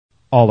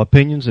All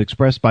opinions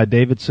expressed by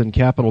Davidson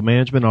Capital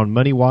Management on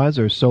MoneyWise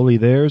are solely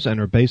theirs and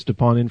are based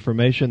upon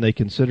information they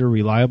consider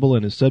reliable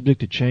and is subject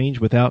to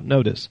change without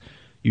notice.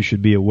 You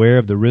should be aware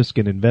of the risk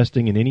in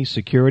investing in any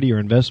security or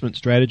investment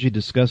strategy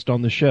discussed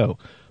on the show.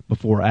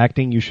 Before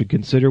acting, you should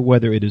consider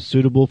whether it is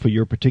suitable for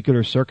your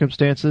particular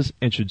circumstances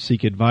and should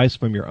seek advice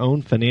from your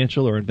own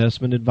financial or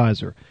investment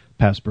advisor.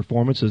 Past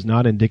performance is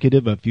not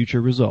indicative of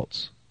future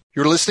results.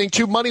 You're listening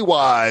to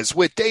MoneyWise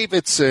with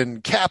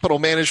Davidson Capital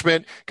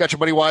Management. Got your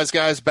MoneyWise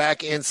guys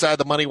back inside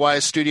the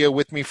MoneyWise studio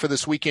with me for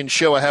this weekend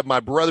show. I have my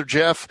brother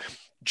Jeff,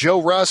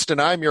 Joe Rust, and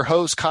I'm your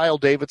host, Kyle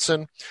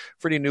Davidson.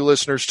 For any new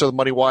listeners to the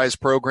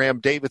MoneyWise program,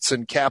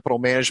 Davidson Capital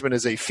Management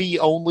is a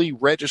fee-only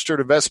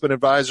registered investment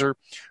advisor.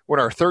 We're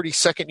in our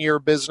 32nd year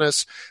of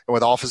business, and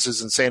with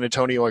offices in San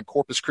Antonio and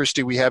Corpus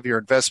Christi, we have your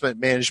investment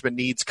management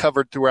needs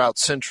covered throughout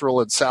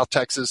Central and South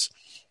Texas.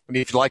 And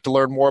if you'd like to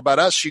learn more about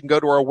us, you can go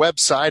to our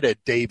website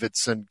at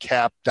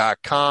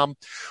davidsoncap.com.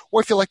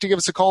 Or if you'd like to give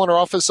us a call in our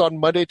office on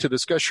Monday to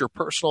discuss your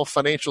personal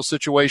financial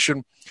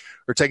situation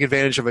or take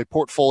advantage of a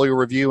portfolio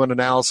review and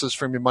analysis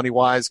from your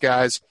MoneyWise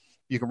guys,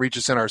 you can reach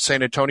us in our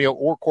San Antonio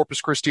or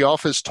Corpus Christi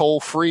office toll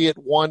free at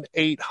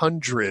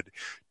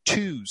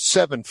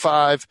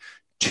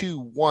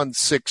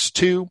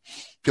 1-800-275-2162.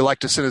 If you'd like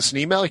to send us an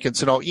email, you can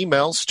send all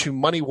emails to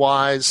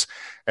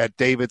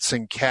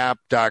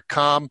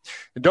moneywise@davidsoncap.com.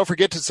 And don't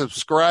forget to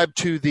subscribe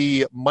to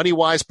the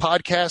MoneyWise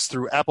podcast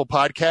through Apple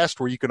Podcast,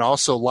 where you can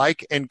also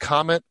like and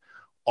comment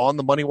on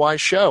the MoneyWise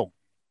show.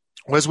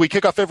 As we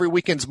kick off every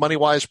weekend's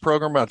MoneyWise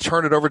program, I'll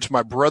turn it over to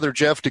my brother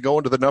Jeff to go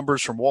into the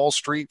numbers from Wall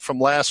Street from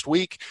last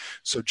week.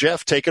 So,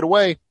 Jeff, take it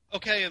away.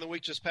 Okay, in the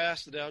week just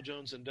passed, the Dow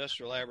Jones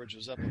Industrial Average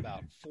was up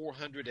about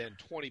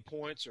 420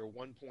 points, or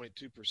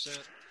 1.2%.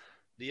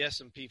 The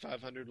S&P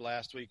 500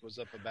 last week was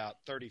up about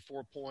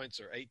 34 points,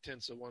 or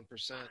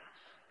 0.8%.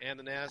 And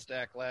the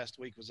NASDAQ last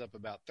week was up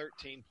about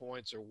 13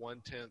 points, or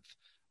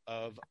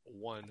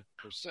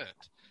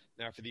 0.1%.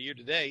 Now, for the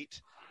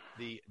year-to-date,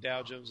 the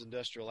Dow Jones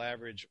Industrial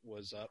Average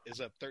is up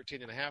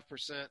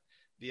 13.5%.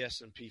 The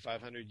S&P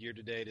 500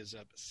 year-to-date is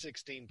up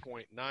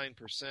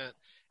 16.9%.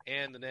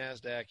 And the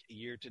NASDAQ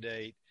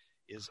year-to-date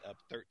is up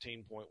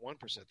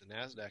 13.1%. The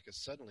NASDAQ is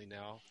suddenly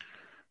now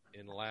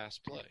in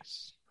last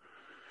place.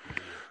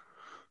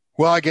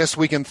 Well, I guess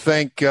we can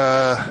thank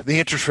the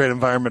interest rate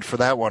environment for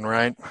that one,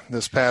 right?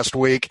 This past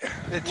week.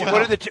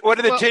 What did the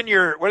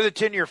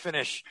 10-year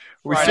finish?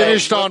 We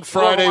finished on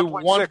Friday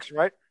 1.6,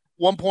 right?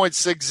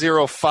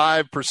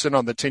 1.605%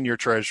 on the 10-year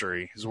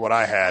Treasury is what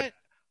I had.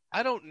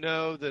 I don't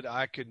know that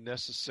I could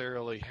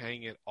necessarily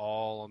hang it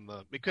all on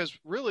because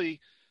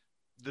really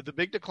the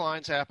big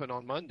declines happened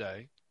on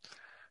Monday,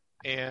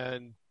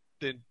 and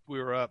then we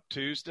were up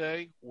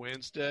Tuesday,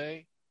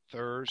 Wednesday,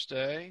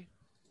 Thursday.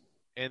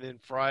 And then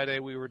Friday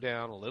we were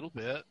down a little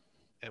bit.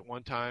 At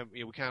one time,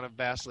 we kind of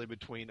vacillated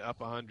between up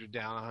 100,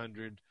 down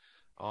 100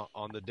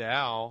 on the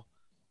Dow.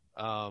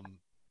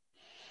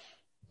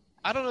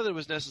 I don't know that it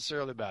was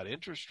necessarily about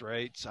interest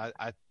rates.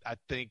 I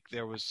think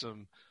there was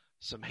some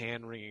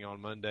hand-wringing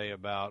on Monday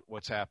about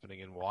what's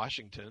happening in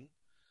Washington.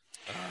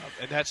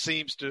 And that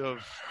seems to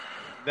have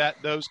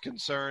 – those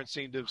concerns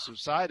seem to have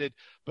subsided.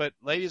 But,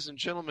 ladies and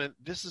gentlemen,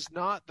 this is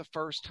not the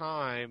first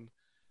time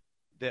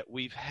that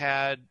we've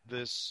had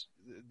the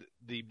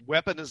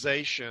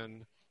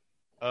weaponization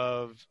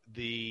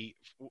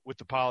with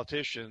the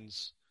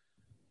politicians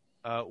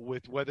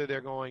with whether they're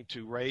going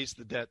to raise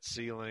the debt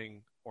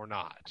ceiling or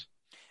not.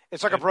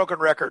 It's like a broken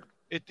record.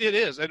 It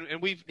is,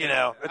 and we've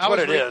it's what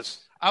it is.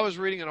 I was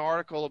reading an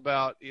article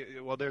about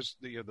there's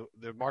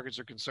the markets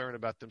are concerned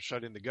about them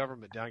shutting the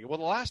government down. Well,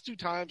 the last two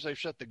times they've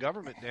shut the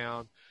government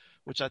down,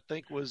 which I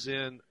think was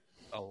in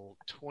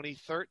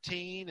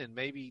 2013 and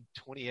maybe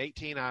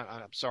 2018.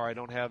 I'm sorry, I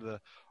don't have the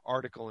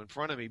article in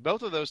front of me.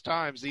 Both of those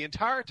times, the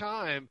entire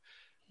time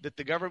that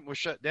the government was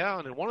shut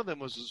down, and one of them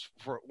went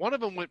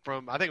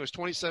from, I think it was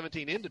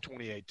 2017 into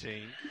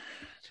 2018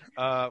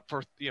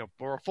 for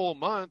a full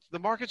month. The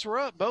markets were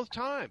up both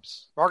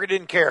times. Market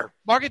didn't care.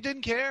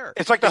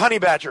 It's like the honey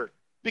badger.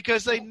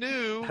 Because they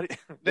knew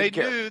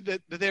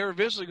that they were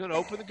eventually going to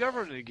open the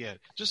government again.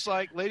 Just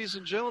like, ladies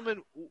and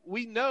gentlemen,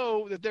 we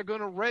know that they're going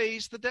to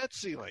raise the debt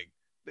ceiling.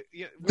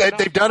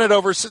 They've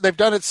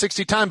done it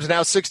 60 times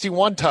now,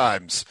 61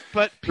 times.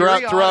 But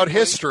throughout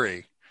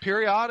history,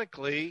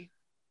 periodically,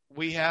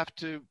 we have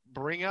to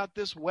bring out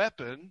this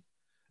weapon,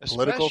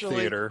 political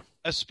theater,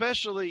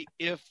 especially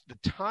if the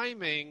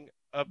timing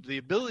of the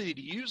ability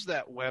to use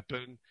that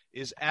weapon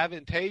is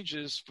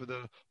advantageous for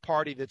the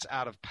party that's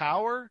out of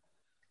power.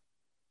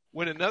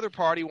 When another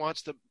party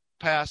wants to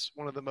pass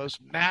one of the most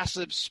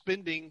massive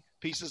spending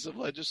pieces of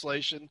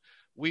legislation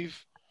we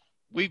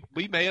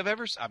may have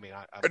ever. I mean,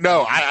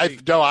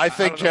 I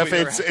think Jeff,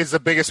 it's the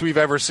biggest we've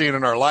ever seen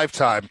in our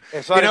lifetime.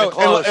 It's not even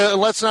close.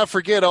 Let's not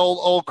forget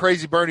old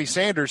crazy Bernie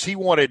Sanders. He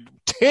wanted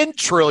 $10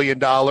 trillion,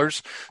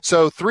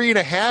 so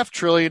 $3.5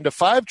 trillion to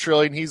 $5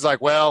 trillion. He's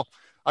like, well,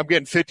 I'm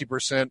getting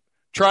 50%,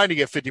 trying to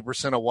get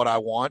 50% of what I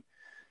want.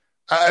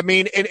 I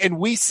mean, and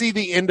we see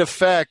the end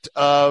effect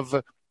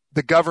of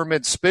the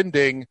government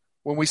spending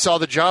when we saw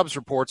the jobs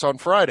reports on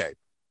Friday.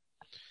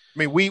 I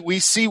mean, we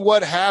see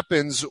what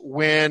happens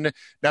when,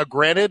 now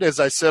granted, as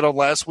I said on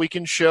last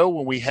weekend's show,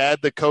 when we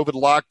had the COVID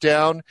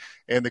lockdown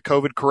and the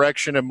COVID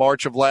correction in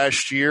March of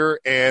last year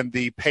and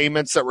the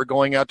payments that were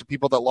going out to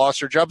people that lost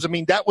their jobs, I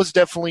mean, that was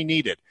definitely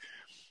needed.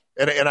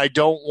 And I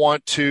don't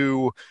want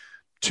to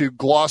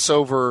gloss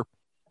over,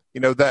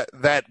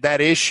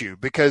 that issue,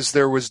 because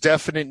there was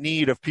definite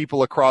need of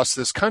people across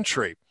this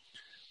country.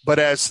 But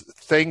as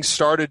things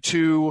started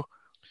to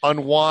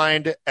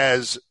unwind,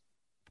 as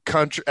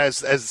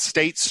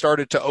states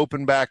started to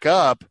open back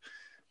up,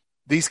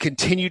 these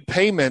continued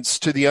payments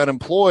to the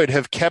unemployed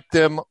have kept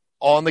them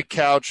on the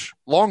couch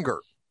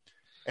longer.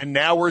 And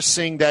now we're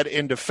seeing that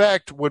in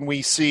effect when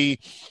we see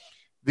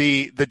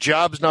the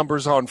jobs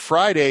numbers on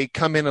Friday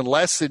come in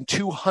less than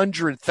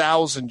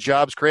 200,000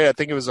 jobs created. I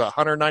think it was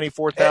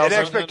 194,000. And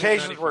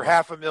expectations were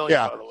 500,000,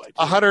 by the way.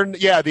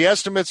 100. Yeah, the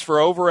estimates for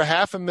over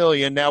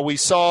 500,000. Now we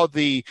saw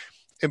the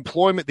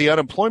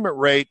unemployment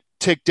rate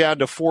tick down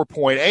to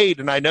 4.8,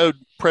 and I know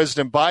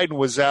President Biden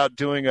was out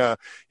doing a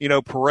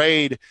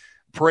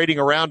parading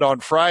around on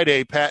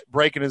Friday,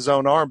 breaking his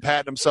own arm,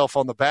 patting himself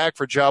on the back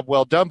for a job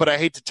well done. But I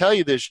hate to tell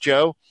you this,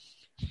 Joe.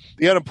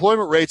 The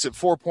unemployment rate's at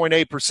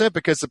 4.8%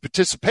 because the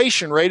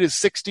participation rate is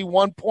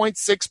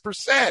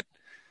 61.6%.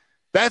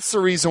 That's the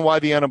reason why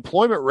the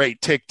unemployment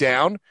rate ticked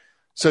down.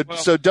 So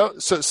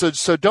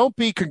don't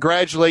be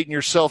congratulating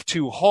yourself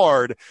too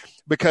hard,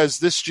 because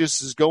this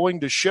just is going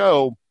to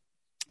show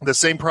the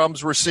same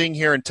problems we're seeing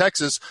here in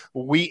Texas.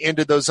 We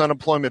ended those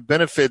unemployment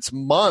benefits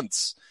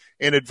months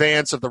in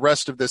advance of the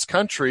rest of this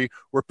country,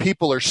 where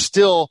people are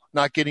still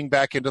not getting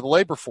back into the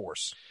labor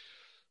force.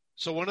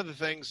 So one of the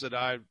things that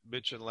I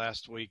mentioned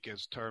last week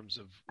is terms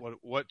of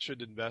what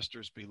should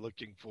investors be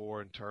looking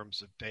for in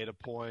terms of data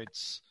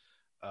points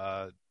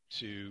that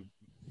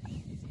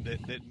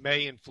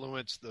may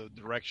influence the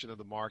direction of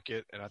the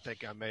market. And I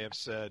think I may have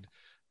said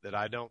that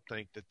I don't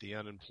think that the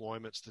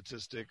unemployment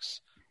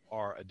statistics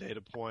are a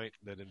data point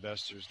that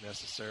investors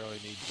necessarily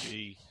need to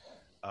be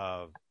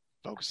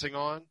focusing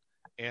on.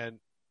 And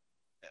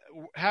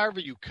however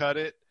you cut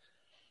it,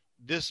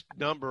 this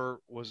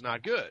number was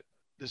not good.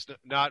 This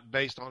not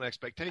based on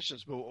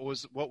expectations, but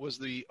what was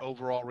the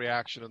overall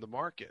reaction of the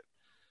market?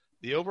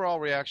 The overall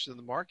reaction of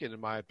the market, in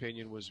my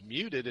opinion, was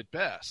muted at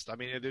best. I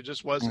mean, there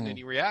just wasn't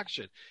any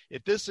reaction.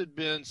 If this had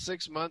been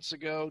 6 months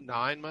ago,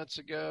 9 months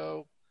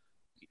ago,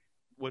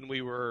 when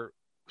we were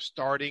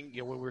starting,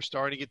 when we were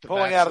starting to get the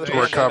pulling out of the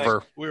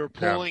recover, we were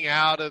pulling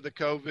out of the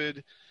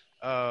COVID.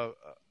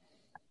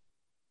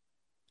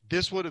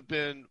 This would have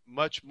been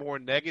much more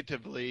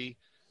negatively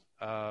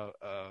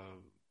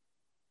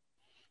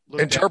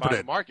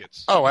interpreted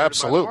markets. Oh,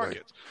 absolutely.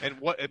 And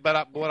what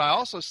I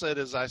also said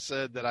is, I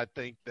said that I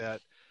think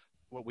that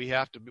what we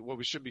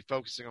should be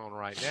focusing on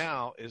right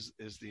now is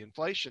the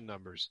inflation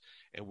numbers,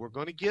 and we're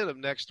going to get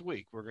them next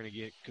week. We're going to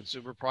get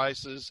consumer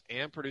prices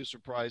and producer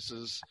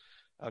prices.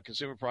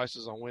 Consumer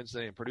prices on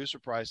Wednesday and producer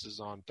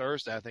prices on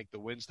Thursday. I think the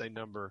Wednesday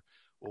number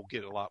will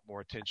get a lot more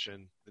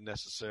attention than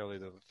necessarily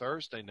the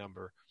Thursday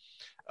number.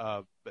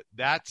 But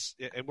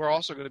and we're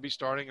also going to be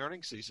starting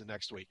earnings season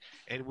next week.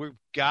 And we've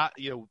got,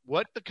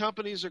 what the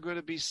companies are going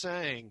to be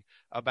saying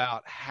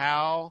about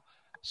how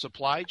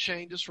supply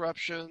chain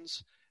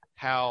disruptions,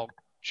 how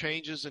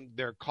changes in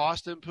their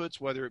cost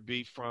inputs, whether it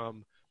be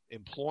from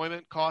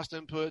employment cost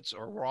inputs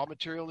or raw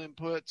material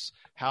inputs,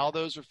 how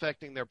those are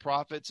affecting their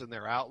profits and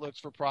their outlooks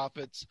for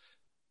profits.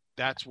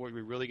 That's what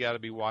we really got to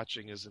be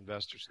watching as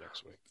investors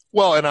next week.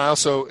 Well, and I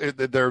also,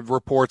 there are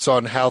reports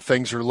on how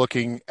things are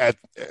looking at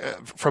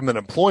from an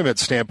employment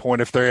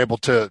standpoint, if they're able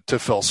to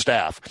fill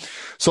staff.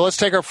 So let's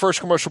take our first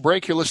commercial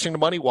break. You're listening to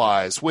Money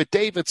Wise with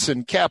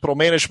Davidson Capital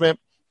Management.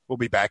 We'll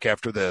be back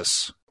after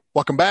this.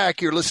 Welcome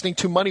back. You're listening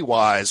to Money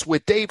Wise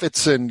with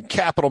Davidson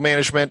Capital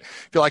Management.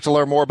 If you'd like to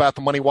learn more about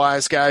the Money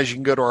Wise guys, you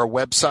can go to our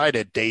website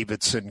at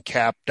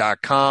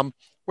davidsoncap.com.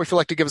 Or if you'd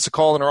like to give us a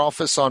call in our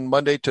office on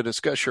Monday to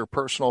discuss your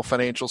personal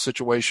financial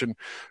situation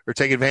or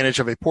take advantage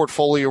of a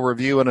portfolio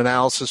review and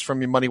analysis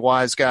from your Money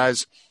Wise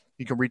guys,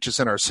 you can reach us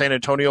in our San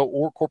Antonio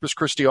or Corpus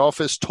Christi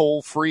office,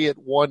 toll free at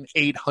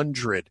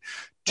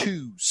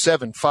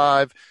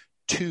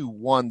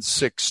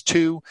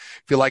 1-800-275-2162.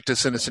 If you'd like to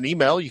send us an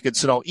email, you can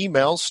send all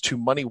emails to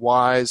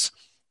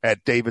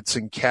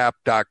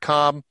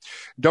moneywise@davidsoncap.com.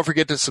 Don't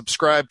forget to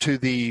subscribe to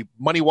the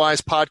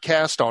MoneyWise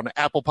podcast on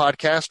Apple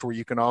Podcast, where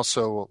you can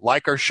also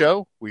like our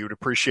show. We would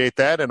appreciate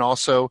that. And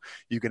also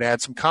you can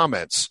add some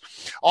comments.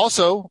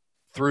 Also,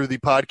 through the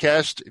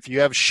podcast, if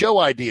you have show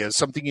ideas,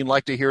 something you'd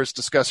like to hear us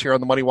discuss here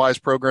on the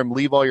MoneyWise program,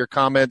 leave all your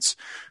comments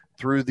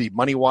through the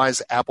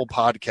MoneyWise Apple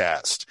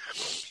Podcast.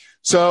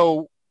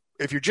 So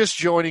if you're just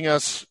joining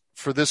us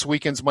for this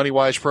weekend's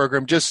MoneyWise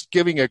program, just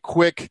giving a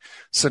quick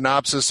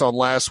synopsis on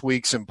last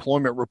week's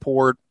employment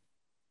report.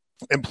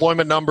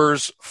 Employment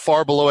numbers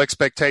far below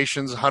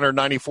expectations,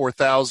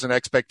 194,000,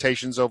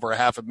 expectations over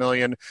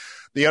 500,000.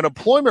 The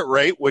unemployment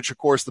rate, which of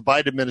course the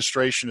Biden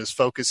administration is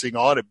focusing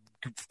on,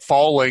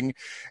 falling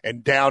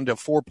and down to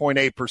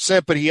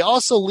 4.8%. But he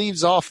also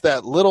leaves off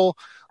that little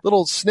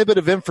little snippet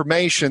of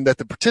information that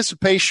the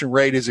participation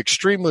rate is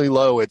extremely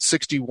low at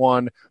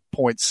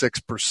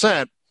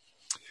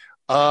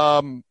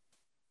 61.6%.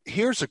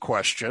 Here's a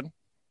question,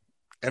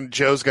 and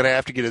Joe's going to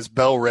have to get his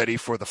bell ready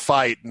for the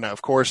fight. And,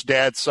 of course,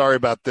 Dad, sorry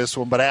about this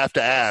one, but I have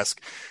to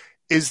ask,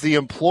 is the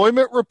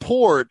employment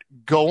report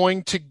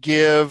going to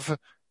give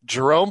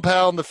Jerome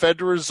Powell and the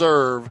Federal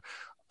Reserve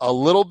a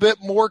little bit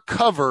more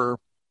cover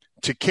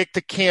to kick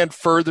the can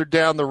further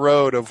down the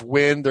road of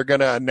when they're going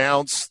to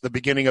announce the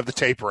beginning of the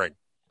tapering?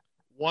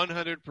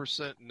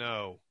 100%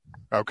 no.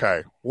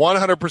 Okay,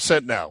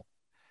 100% no.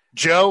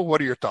 Joe,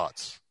 what are your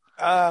thoughts?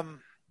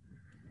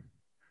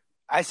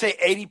 I say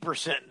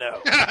 80%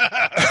 no.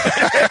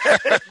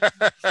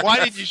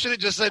 Why did you should have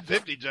just said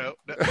 50, Joe?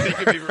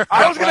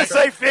 I was going to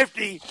say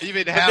 50.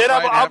 Even but half then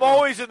right, I'm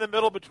always in the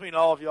middle between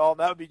all of y'all, and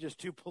that would be just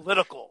too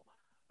political.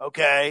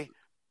 Okay.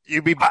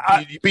 You being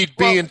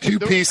too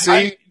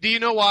PC. Do you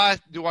know why?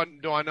 Do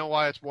I know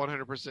why it's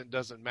 100%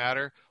 doesn't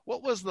matter?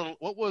 What was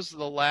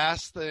the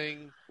last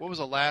thing? What was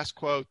the last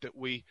quote that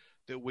we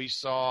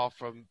saw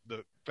from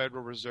the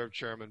Federal Reserve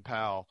Chairman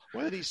Powell?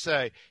 What did he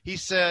say? He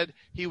said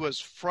he was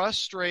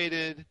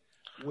frustrated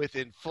with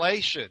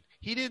inflation.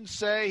 He didn't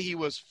say he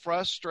was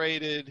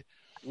frustrated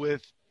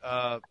with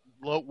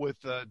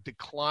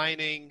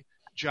declining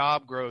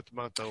job growth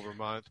month over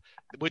month,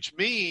 which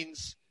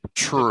means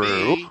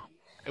true. Me,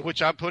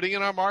 which I'm putting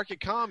in our market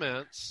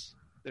comments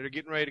that are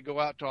getting ready to go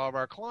out to all of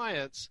our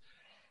clients,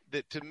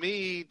 that to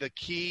me the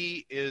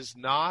key is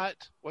not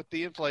what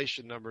the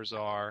inflation numbers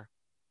are.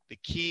 The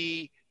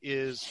key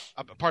is,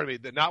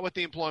 not what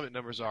the employment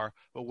numbers are,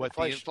 but what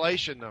the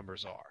inflation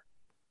numbers are.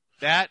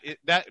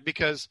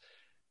 Because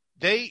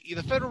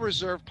the Federal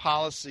Reserve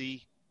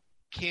policy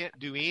can't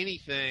do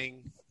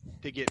anything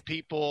to get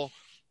people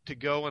to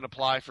go and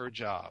apply for a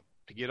job,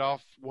 to get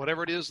off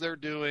whatever it is they're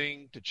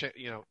doing, to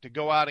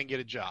go out and get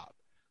a job.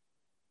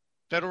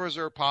 Federal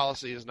Reserve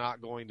policy is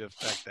not going to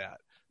affect that.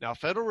 Now,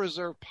 Federal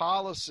Reserve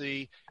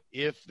policy,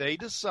 if they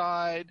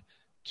decide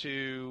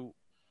to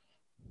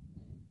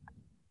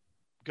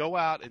go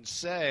out and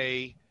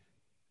say,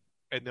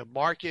 and the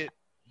market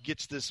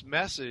gets this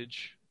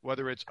message,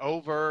 whether it's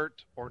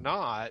overt or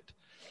not,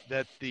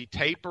 that the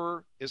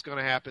taper is going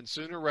to happen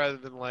sooner rather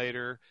than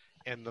later,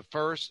 and the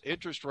first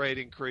interest rate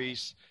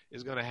increase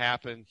is going to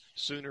happen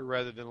sooner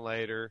rather than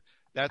later,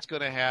 that's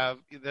going to have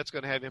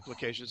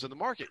implications in the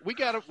market. We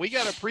got a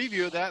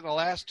preview of that in the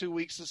last 2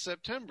 weeks of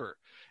September,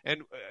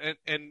 and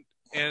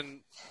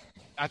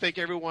I think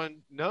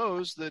everyone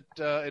knows that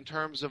in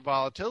terms of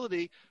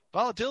volatility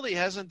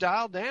hasn't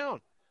dialed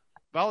down.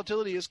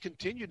 Volatility has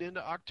continued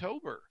into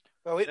October.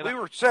 Well, we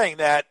were saying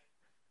that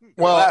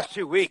the last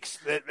 2 weeks,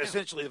 that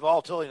essentially the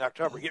volatility in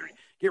October.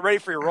 Get ready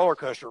for your roller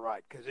coaster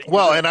ride.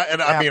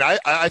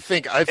 I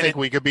think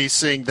we could be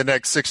seeing the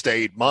next 6 to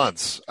 8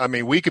 months. I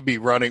mean, we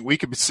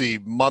could see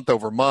month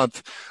over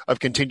month of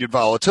continued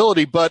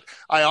volatility. But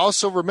I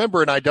also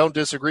remember, and I don't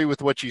disagree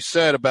with what you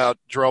said about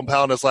Jerome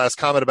Powell in his last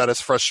comment about his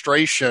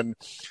frustration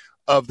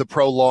of the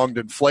prolonged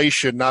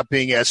inflation not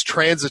being as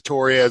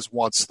transitory as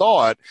once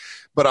thought.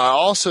 But I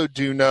also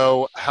do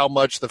know how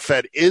much the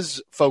Fed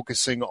is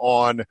focusing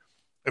on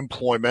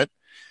employment,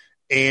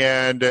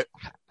 and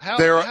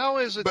how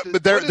is it?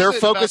 But they're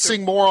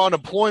focusing more on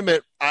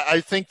employment.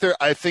 I think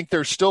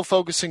they're still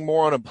focusing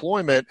more on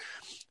employment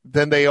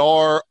than they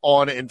are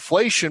on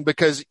inflation,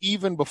 because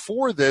even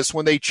before this,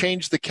 when they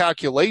changed the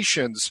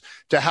calculations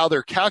to how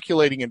they're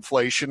calculating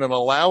inflation and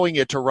allowing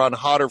it to run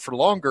hotter for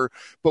longer,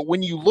 but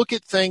when you look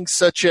at things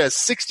such as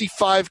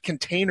 65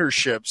 container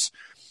ships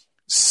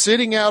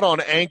sitting out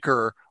on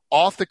anchor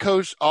off the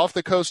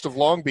coast of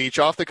Long Beach,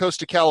 off the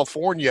coast of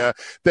California,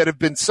 that have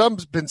been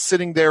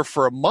sitting there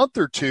for a month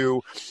or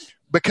two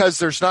because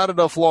there's not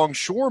enough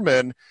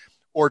longshoremen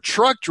or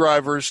truck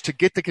drivers to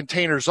get the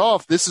containers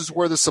off. This is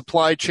where the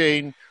supply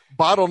chain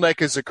bottleneck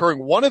is occurring,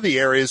 one of the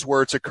areas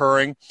where it's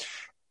occurring,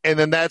 and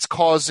then that's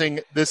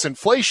causing this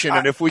inflation.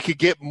 And if we could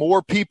get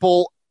more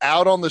people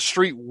out on the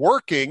street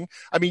working,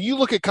 I mean, you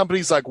look at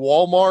companies like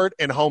Walmart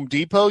and Home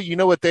Depot,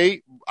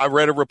 I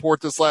read a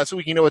report this last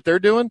week, you know what they're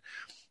doing?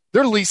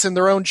 They're leasing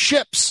their own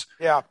ships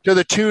to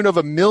the tune of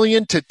 $1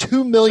 million to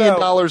 $2 million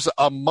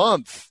a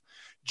month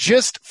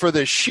just for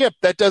the ship.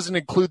 That doesn't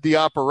include the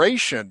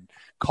operation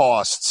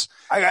costs.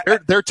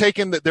 They're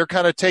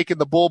kind of taking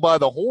the bull by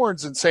the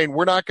horns and saying,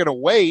 we're not going to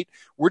wait.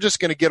 We're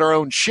just going to get our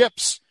own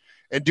ships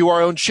and do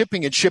our own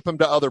shipping and ship them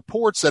to other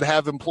ports that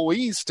have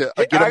employees to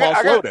get them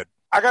offloaded.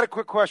 I got a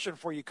quick question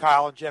for you,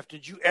 Kyle and Jeff.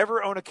 Did you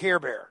ever own a Care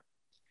Bear?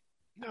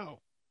 No.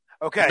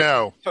 Okay.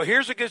 No. So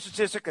here's a good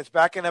statistic that's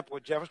backing up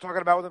what Jeff was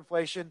talking about with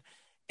inflation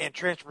and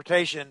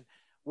transportation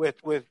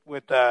with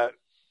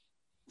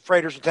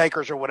freighters and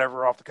tankers or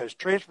whatever off the coast.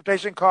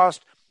 Transportation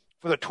cost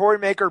for the Toy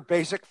Maker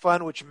Basic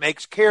Fund, which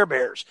makes Care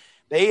Bears.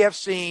 They have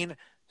seen,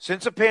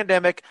 since the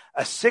pandemic,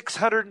 a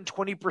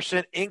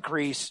 620%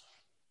 increase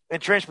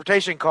in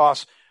transportation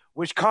costs,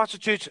 which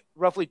constitutes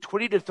roughly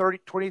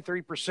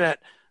 23%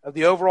 of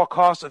the overall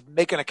cost of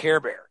making a Care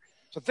Bear.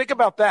 So think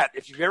about that.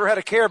 If you've ever had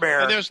a Care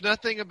Bear, and there's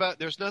nothing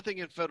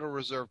in Federal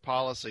Reserve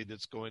policy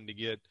that's going to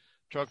get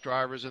truck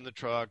drivers in the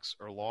trucks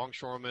or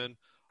longshoremen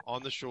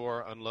on the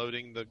shore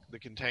unloading the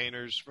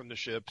containers from the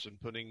ships and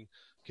putting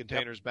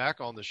containers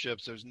back on the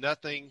ships. There's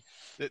nothing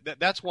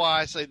that's why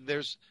I say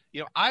there's,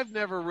 I've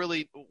never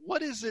really,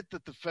 what is it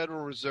that the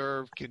Federal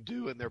Reserve can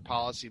do in their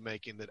policy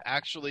making that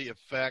actually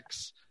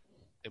affects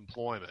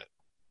employment?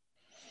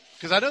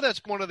 Because I know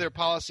that's one of their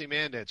policy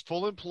mandates,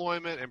 full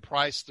employment and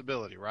price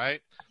stability,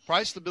 right?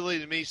 Price stability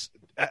to me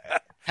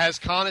has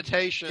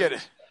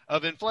connotations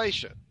of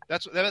inflation.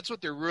 That's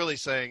what they're really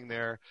saying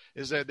there,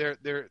 is that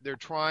they're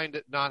trying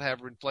to not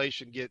have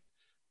inflation get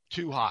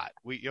too hot.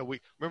 We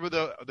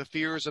remember the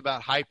fears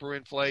about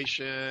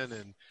hyperinflation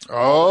and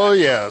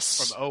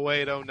yes, from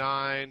 08,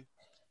 09,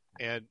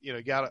 and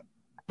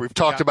we've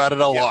talked about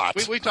it a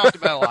lot. We talked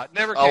about it a lot.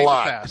 Never came to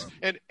pass.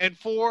 And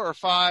 4 or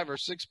 5 or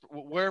 6,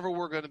 wherever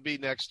we're going to be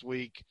next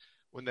week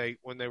when they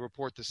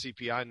report the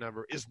CPI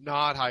number, is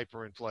not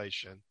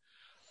hyperinflation.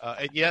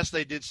 And yes,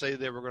 they did say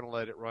they were going to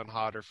let it run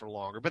hotter for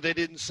longer, but they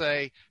didn't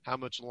say how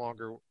much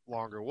longer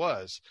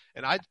was.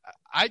 And I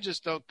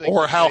just don't think,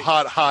 or how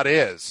hot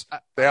is.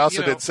 They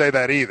also didn't say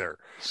that either.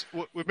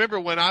 Remember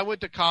when I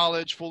went to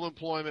college, full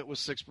employment was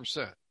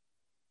 6%.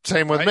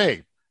 Same with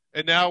me.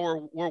 And now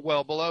we're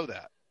well below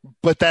that.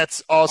 But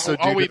that's also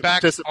due to the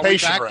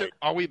participation rate.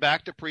 Are we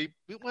back to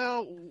pre-pandemic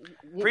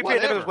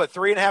was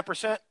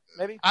 3.5%?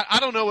 Maybe. I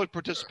don't know what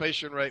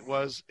participation rate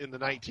was in the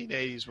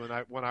 1980s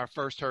when I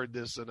first heard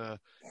this in a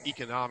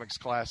economics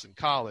class in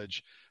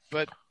college,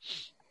 but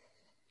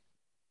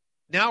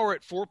now we're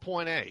at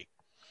 4.8,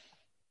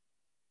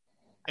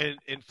 and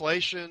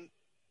inflation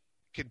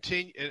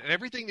continue, and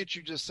everything that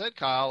you just said,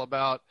 Kyle,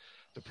 about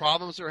the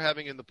problems they're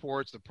having in the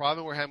ports, the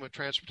problem we're having with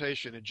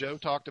transportation, and Joe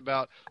talked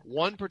about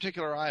one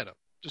particular item,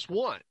 just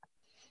one.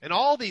 And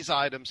all these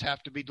items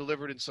have to be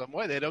delivered in some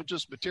way. They don't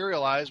just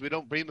materialize. We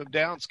don't beam them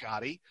down,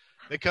 Scotty.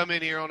 They come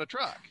in here on a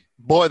truck.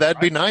 Boy,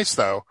 that'd be nice,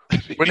 though.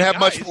 We wouldn't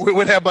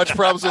have much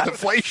problems with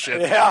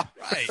inflation. Yeah,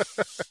 right.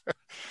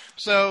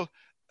 So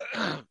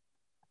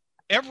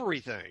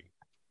everything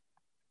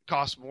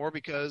costs more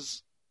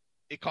because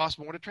it costs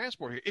more to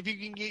transport here, if you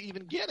can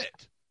even get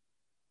it.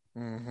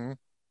 Mm-hmm.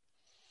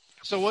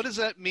 So what does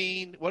that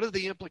mean? What are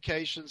the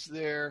implications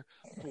there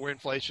for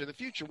inflation in the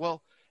future?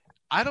 Well,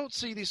 I don't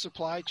see these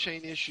supply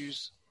chain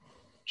issues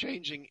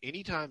changing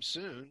anytime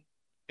soon,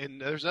 and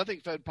there's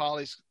nothing Fed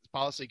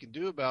policy can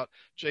do about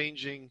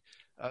changing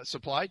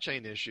supply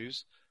chain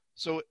issues.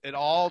 So it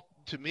all,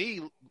 to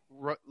me,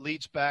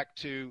 leads back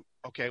to,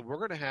 okay, we're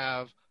going to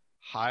have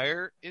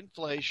higher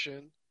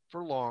inflation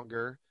for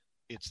longer.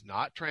 It's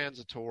not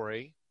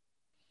transitory.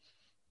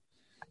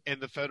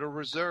 And the Federal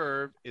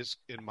Reserve is,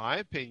 in my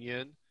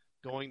opinion,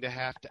 going to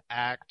have to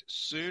act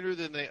sooner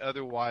than they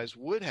otherwise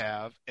would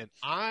have. And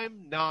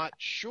I'm not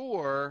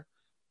sure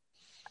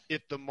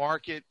if the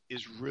market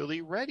is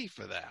really ready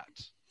for that.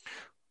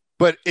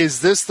 But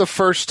is this the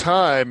first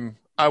time,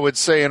 I would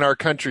say, in our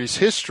country's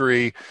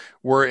history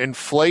where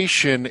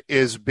inflation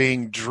is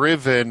being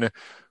driven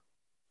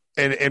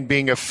and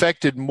being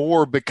affected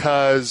more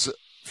because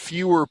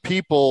fewer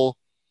people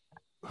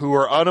who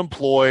are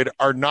unemployed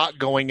are not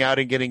going out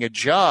and getting a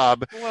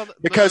job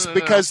because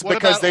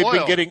they've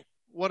been getting.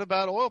 What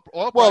about oil?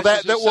 Well,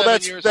 that doesn't have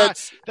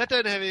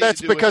anything that's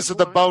to do because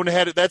with of the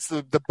boneheaded. That's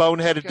the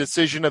boneheaded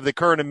decision of the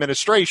current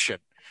administration.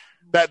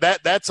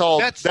 That's all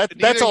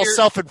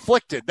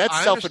self-inflicted.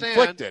 That's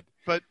self-inflicted.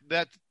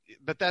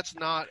 But that's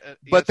not.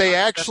 But they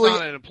actually. That's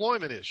not an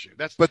employment issue.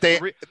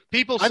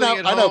 People sitting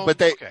at home. I know,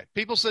 but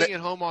people sitting at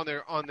home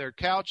on their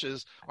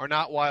couches are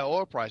not why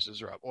oil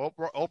prices are up.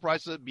 Oil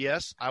prices.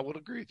 Yes, I would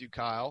agree with you,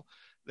 Kyle,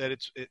 that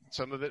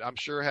some of it I'm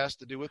sure has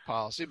to do with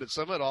policy, but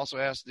some of it also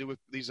has to do with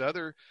these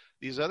other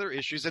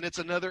issues, and it's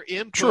another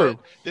input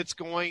that's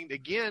going to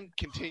again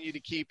continue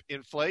to keep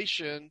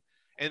inflation.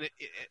 And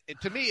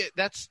to me,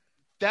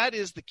 that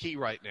is the key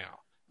right now.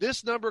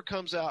 This number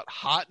comes out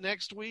hot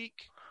next week.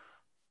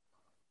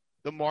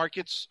 The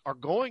markets are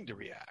going to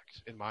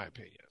react, in my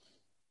opinion.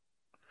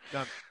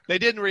 Now, they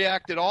didn't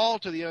react at all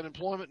to the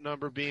unemployment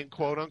number being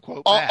quote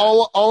unquote bad.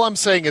 All I'm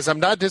saying is I'm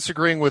not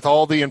disagreeing with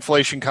all the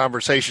inflation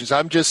conversations.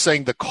 I'm just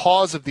saying the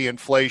cause of the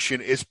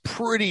inflation is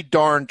pretty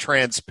darn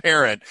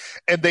transparent.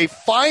 And they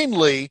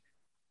finally,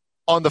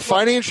 on the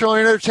Financial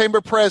and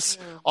Entertainment Press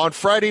on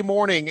Friday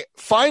morning,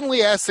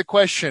 finally asked the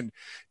question,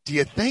 do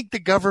you think the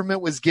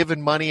government was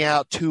giving money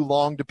out too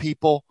long to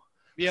people?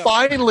 Yeah.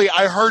 Finally,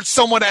 I heard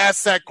someone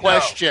ask that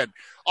question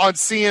on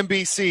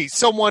CNBC.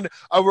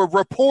 A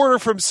reporter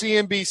from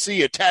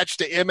CNBC attached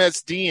to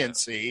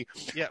MSDNC,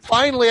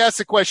 finally asked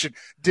the question,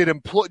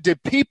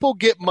 did people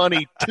get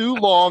money too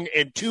long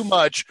and too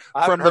much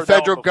from the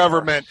federal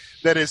government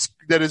that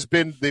has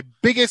been the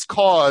biggest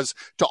cause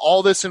to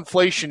all this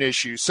inflation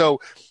issue?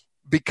 So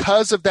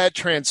because of that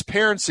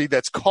transparency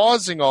that's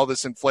causing all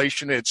this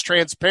inflation, and it's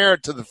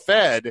transparent to the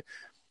Fed,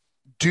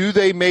 do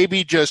they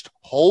maybe just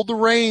hold the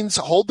reins,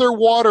 hold their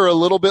water a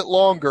little bit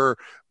longer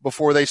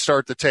before they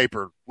start the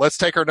taper? Let's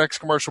take our next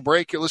commercial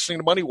break. You're listening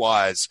to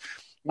MoneyWise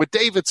with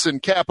Davidson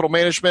Capital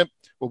Management.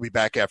 We'll be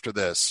back after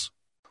this.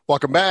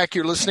 Welcome back.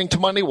 You're listening to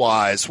Money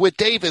Wise with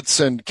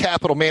Davidson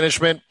Capital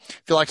Management.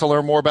 If you'd like to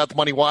learn more about the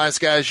Money Wise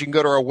guys, you can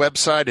go to our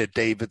website at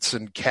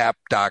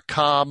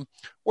davidsoncap.com.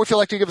 Or if you'd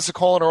like to give us a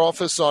call in our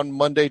office on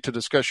Monday to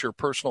discuss your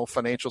personal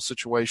financial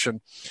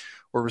situation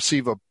or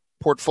receive a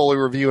portfolio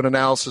review and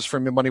analysis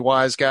from your Money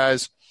Wise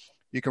guys,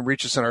 you can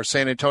reach us in our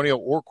San Antonio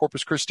or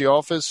Corpus Christi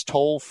office,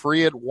 toll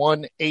free at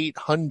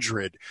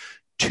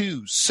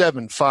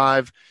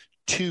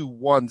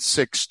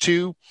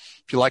 1-800-275-2162.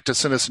 If you'd like to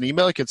send us an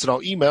email, you can send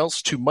all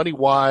emails to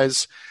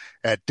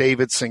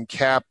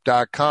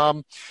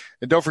moneywise@davidsoncap.com.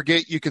 And don't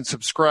forget, you can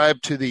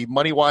subscribe to the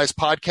MoneyWise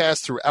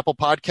podcast through Apple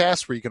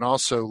Podcasts, where you can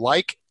also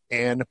like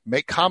and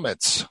make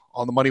comments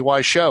on the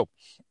MoneyWise show.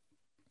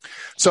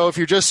 So if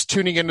you're just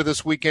tuning into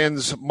this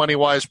weekend's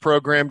MoneyWise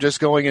program, just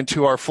going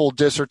into our full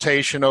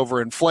dissertation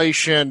over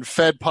inflation,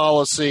 Fed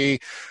policy,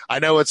 I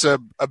know it's a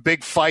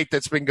big fight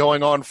that's been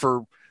going on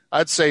for,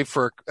 I'd say,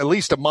 for at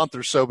least a month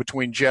or so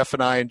between Jeff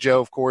and I, and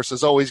Joe, of course,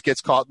 as always, gets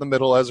caught in the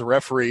middle as a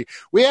referee.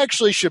 We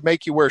actually should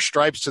make you wear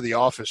stripes to the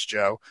office,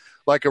 Joe,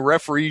 like a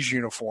referee's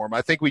uniform.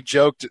 I think we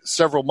joked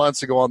several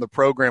months ago on the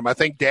program. I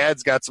think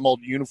Dad's got some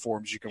old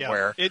uniforms you can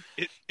wear.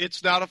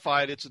 It's not a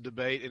fight. It's a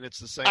debate, and it's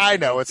the same. I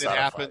know it's not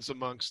happens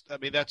amongst. I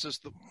mean, that's it's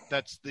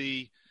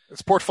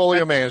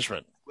portfolio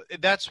management.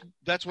 That's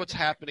what's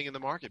happening in the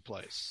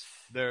marketplace.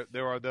 There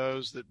are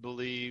those that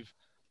believe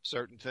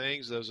certain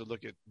things. Those that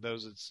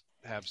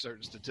have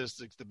certain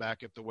statistics to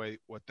back up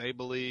what they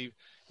believe,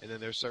 and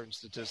then there's certain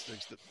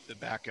statistics that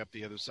back up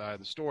the other side of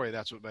the story.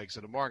 That's what makes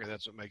it a market.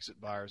 That's what makes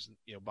it buyers and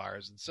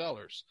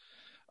sellers.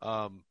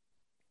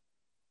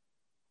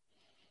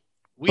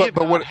 We have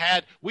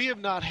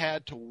not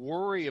had to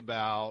worry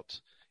about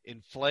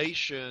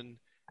inflation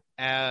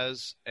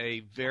as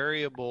a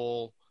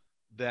variable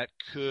that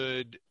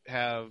could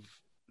have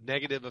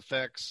negative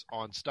effects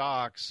on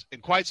stocks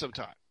in quite some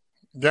time.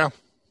 Yeah.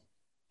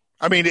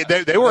 I mean,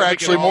 they were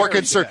actually more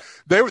concerned.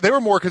 They were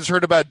more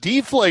concerned about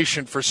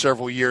deflation for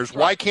several years. Right.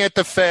 Why can't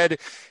the Fed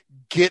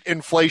get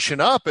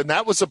inflation up? And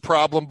that was a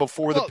problem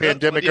before the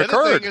pandemic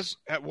occurred. Thing is,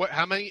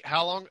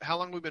 how long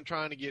we've been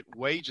trying to get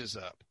wages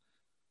up?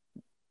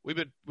 We've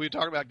been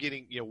talking about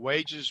getting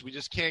wages. We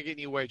just can't get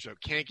any wage growth.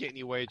 Can't get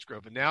any wage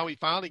growth. And now we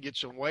finally get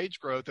some wage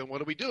growth. And what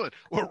are we doing?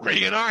 We're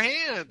wringing our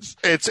hands.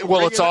 It's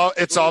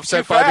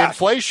offset by the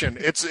inflation.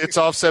 It's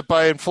offset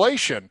by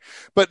inflation.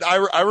 But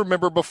I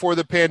remember before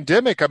the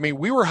pandemic, I mean,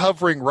 we were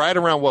hovering right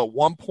around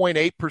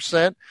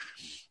 1.8%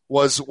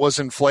 was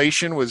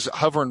inflation, was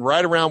hovering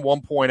right around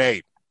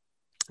 1.8.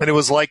 And it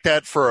was like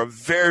that for a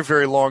very,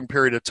 very long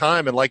period of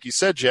time. And like you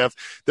said, Jeff,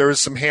 there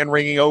was some hand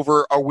wringing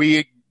over, are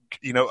we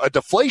a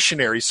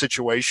deflationary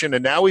situation,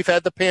 and now we've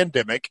had the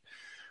pandemic.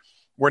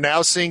 We're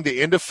now seeing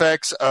the end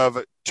effects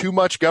of too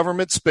much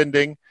government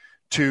spending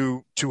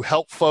to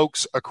help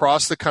folks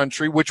across the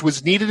country, which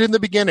was needed in the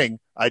beginning.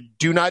 I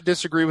do not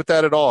disagree with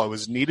that at all. It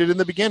was needed in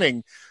the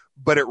beginning,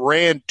 but it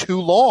ran too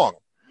long.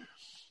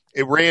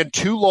 It ran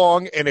too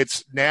long, and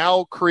it's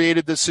now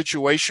created this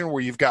situation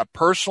where you've got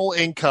personal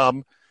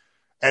income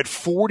at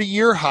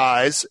 40-year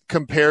highs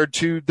compared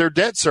to their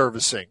debt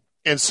servicing.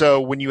 And so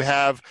when you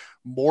have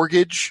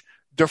mortgage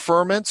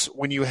deferments,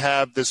 when you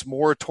have this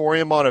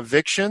moratorium on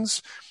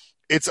evictions,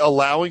 it's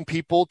allowing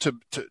people to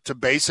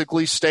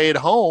basically stay at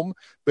home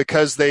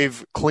because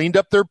they've cleaned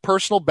up their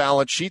personal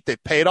balance sheet,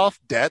 they've paid off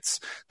debts,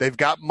 they've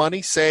got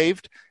money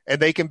saved, and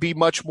they can be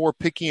much more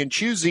picky and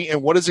choosy.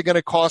 And what is it going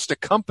to cost a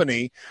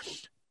company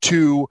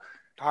to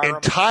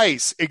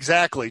entice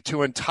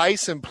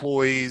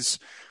employees,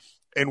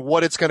 and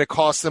what it's going to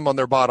cost them on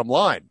their bottom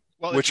line,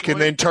 which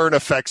can in turn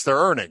affects their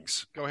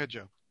earnings. Go ahead,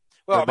 Joe.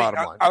 Well,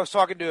 I was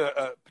talking to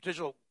a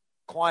potential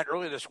client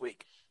earlier this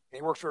week, and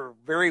he works for a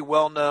very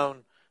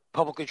well-known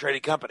publicly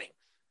traded company,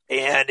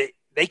 and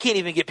they can't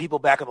even get people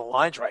back on the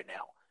lines right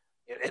now.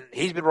 And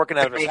he's been working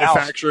out of his house.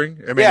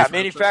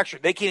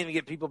 Manufacturing. They can't even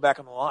get people back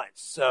on the lines.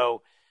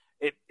 So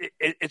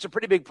it's a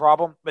pretty big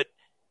problem, but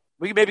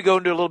we can maybe go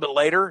into it a little bit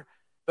later.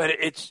 But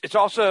it's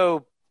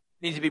also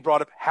needs to be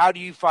brought up. How do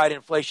you fight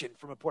inflation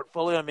from a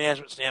portfolio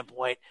management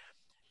standpoint?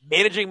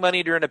 Managing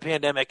money during a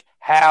pandemic,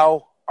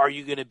 how are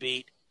you going to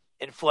beat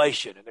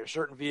inflation? And there's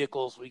certain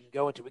vehicles we can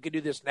go into. We could do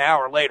this now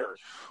or later.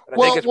 But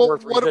I think it's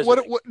worth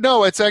revisiting.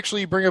 No, it's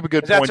actually, you bring up a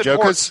good point, Joe,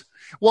 because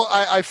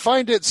I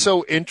find it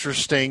so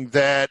interesting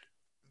that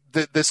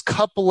this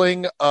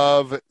coupling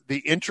of the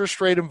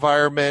interest rate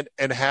environment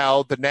and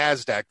how the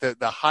NASDAQ,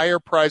 the higher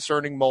price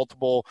earning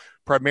multiple,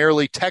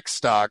 primarily tech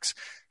stocks,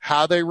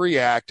 how they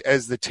react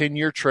as the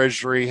 10-year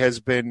Treasury has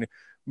been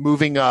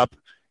moving up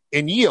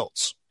in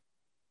yields.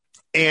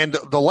 And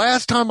the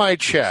last time I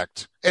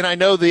checked, and I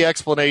know the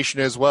explanation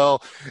is,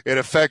 well, it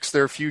affects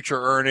their future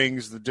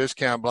earnings, the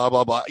discount, blah,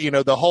 blah, blah.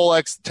 The whole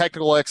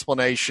technical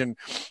explanation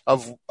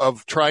of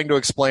trying to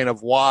explain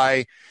of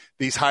why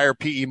these higher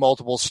PE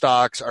multiple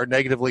stocks are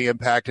negatively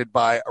impacted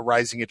by a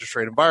rising interest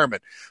rate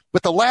environment.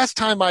 But the last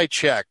time I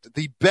checked,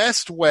 the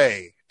best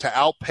way to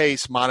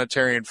outpace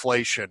monetary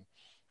inflation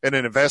in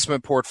an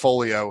investment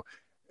portfolio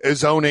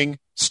is owning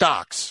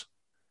stocks.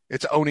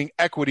 It's owning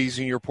equities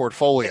in your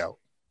portfolio.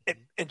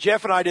 And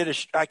Jeff and I did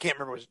I can't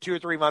remember, was it 2 or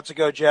 3 months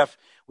ago, Jeff?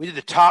 We did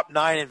the top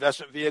 9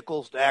 investment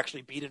vehicles to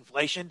actually beat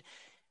inflation.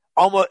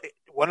 Almost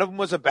one of them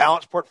was a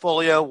balanced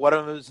portfolio. One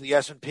of them was the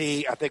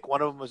S&P. I think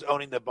one of them was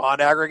owning the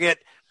bond aggregate.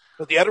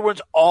 But the other ones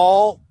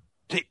all,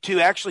 to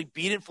actually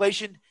beat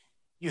inflation,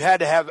 you had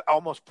to have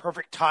almost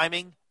perfect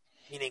timing,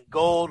 meaning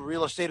gold,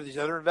 real estate, or these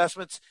other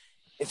investments.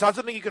 It's not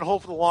something you can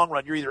hold for the long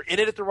run. You're either in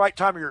it at the right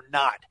time or you're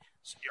not.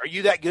 Are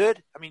you that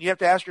good? I mean, you have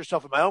to ask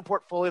yourself, in my own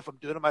portfolio, if I'm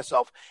doing it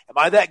myself, am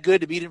I that good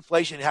to beat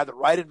inflation and have the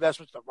right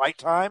investments at the right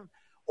time?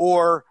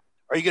 Or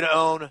are you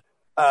going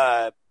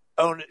to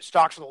own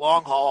stocks for the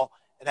long haul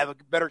and have a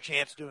better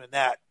chance doing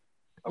that?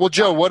 Well,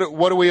 Joe, what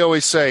do we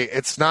always say?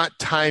 It's not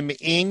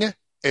timing,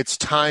 it's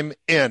time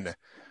in.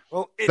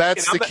 Well,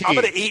 that's the key. I'm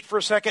going to eat for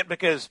a second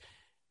because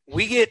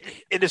we get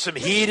into some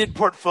heated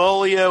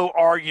portfolio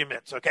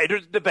arguments. Okay,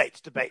 there's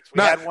debates.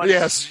 We had one.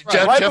 Yes,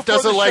 right Jeff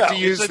doesn't like to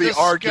use the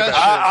argument.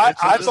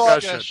 I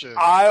thought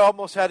I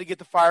almost had to get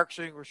the fire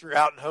extinguisher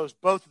out and hose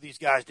both of these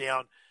guys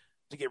down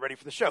to get ready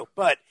for the show.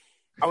 But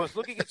I was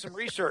looking at some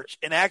research,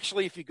 and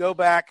actually, if you go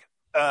back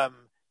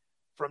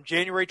from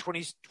January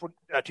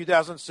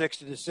 2006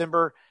 to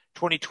December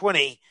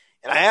 2020,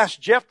 and I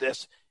asked Jeff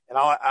this, and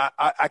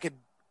I could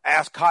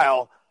ask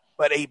Kyle.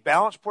 But a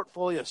balanced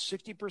portfolio of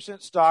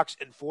 60% stocks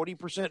and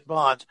 40%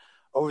 bonds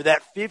over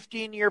that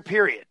 15-year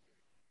period.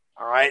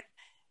 All right.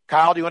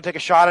 Kyle, do you want to take a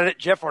shot at it?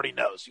 Jeff already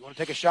knows. You want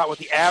to take a shot what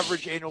the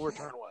average annual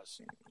return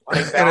was on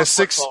a balanced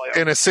portfolio?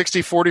 In a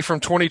 60-40 from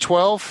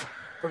 2012?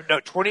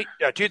 No,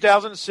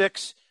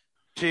 2006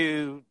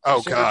 to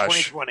December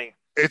 2020.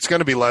 It's going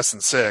to be less than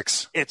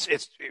 6. It's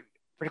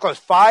pretty close.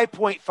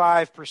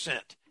 5.5%.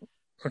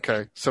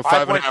 Okay. So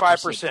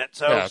 5.5%.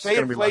 So say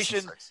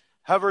inflation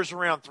hovers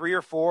around 3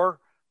 or 4.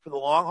 For the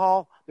long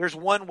haul, there's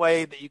one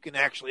way that you can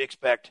actually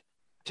expect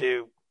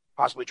to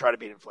possibly try to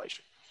beat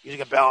inflation using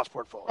a balanced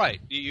portfolio.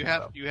 Right. You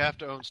have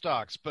to own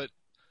stocks, but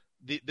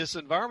this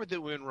environment that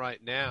we're in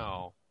right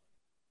now,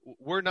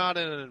 we're not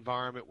in an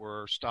environment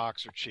where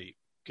stocks are cheap.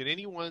 Can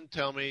anyone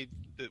tell me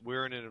that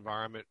we're in an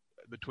environment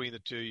between the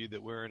two of you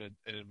that we're in an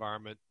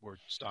environment where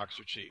stocks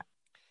are cheap?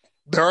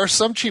 There are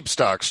some cheap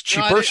stocks,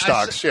 cheaper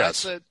stocks.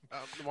 Yes, there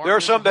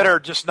are some that are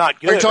just not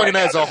good. Are you talking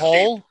as a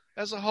whole?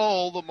 As a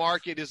whole, the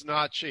market is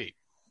not cheap.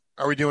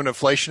 Are we doing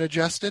inflation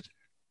adjusted?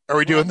 Are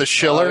we doing the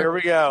Schiller? Here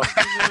we go.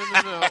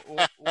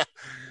 No.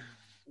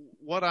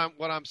 What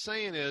I'm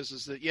saying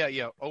is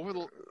that over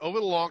the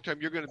long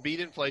term, you're going to beat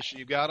inflation.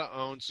 You got to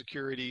own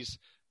securities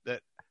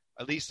that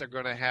at least are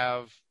going to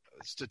have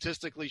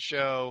statistically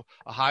show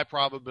a high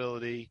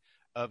probability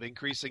of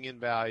increasing in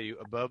value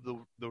above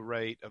the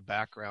rate of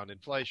background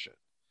inflation,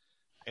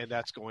 and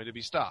that's going to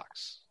be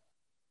stocks,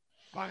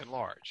 by and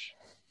large.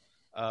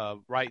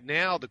 Right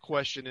now, the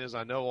question is,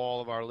 I know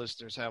all of our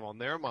listeners have on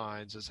their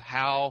minds, is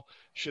how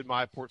should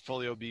my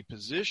portfolio be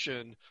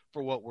positioned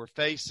for what we're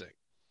facing?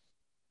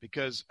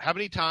 Because how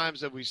many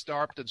times have we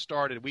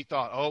started, we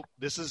thought, oh,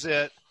 this is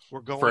it.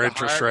 We're going for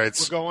interest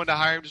rates. We're going to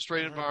higher interest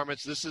rate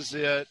environments. This is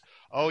it.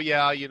 Oh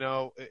yeah,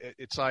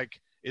 it's like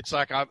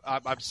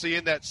I'm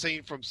seeing that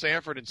scene from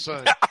Sanford and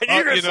Son.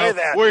 You're going to say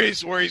that where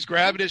he's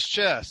grabbing his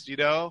chest,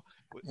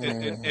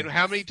 And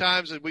how many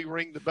times did we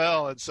ring the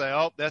bell and say,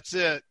 "Oh, that's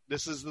it.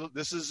 This is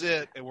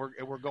it," and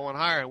we're going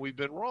higher, and we've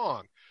been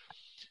wrong.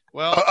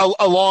 Well,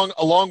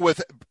 along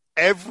with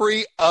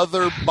every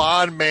other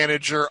bond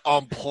manager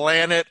on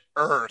planet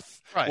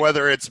Earth, right.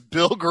 Whether it's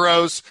Bill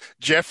Gross,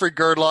 Jeffrey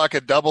Girdlock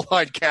at Double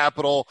Line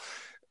Capital,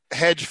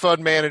 hedge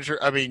fund manager.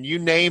 I mean, you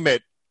name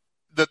it.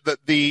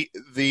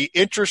 The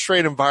interest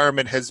rate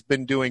environment has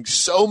been doing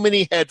so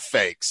many head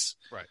fakes.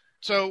 Right.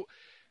 So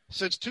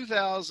since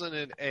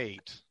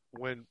 2008.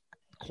 When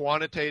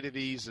quantitative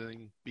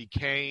easing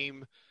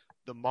became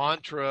the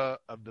mantra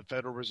of the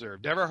Federal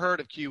Reserve. Never heard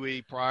of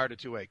QE prior to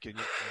 2008. Can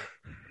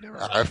you?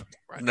 I've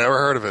never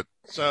heard of it.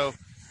 So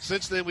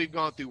since then, we've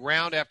gone through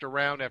round after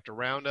round after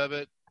round of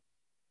it.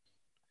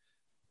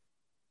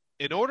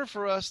 In order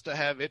for us to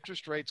have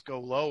interest rates go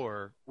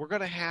lower, we're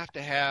going to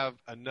have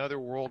another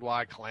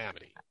worldwide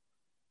calamity.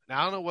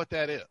 Now, I don't know what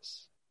that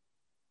is.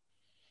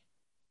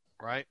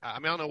 Right? I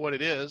don't know what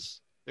it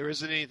is. There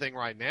isn't anything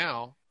right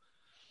now.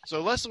 So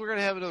unless we're going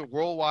to have another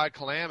worldwide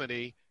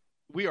calamity,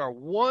 we are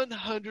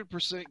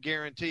 100%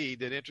 guaranteed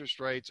that interest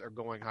rates are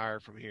going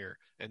higher from here.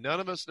 And none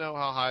of us know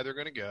how high they're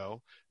going to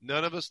go.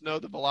 None of us know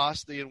the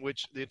velocity in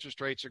which the interest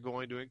rates are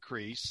going to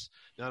increase.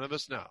 None of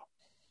us know.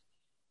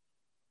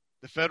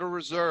 The Federal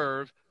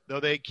Reserve, though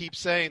they keep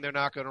saying they're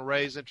not going to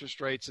raise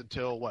interest rates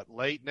until,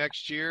 late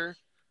next year?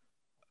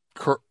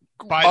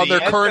 On their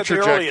current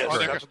trajectory.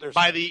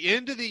 By the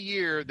end of the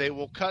year, they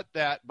will cut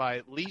that by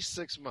at least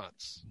 6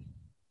 months.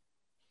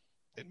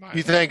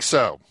 You think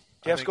so?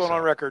 Jeff's going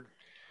on record.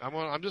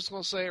 I'm just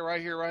going to say it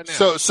right here, right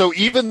now. So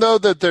even though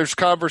that there's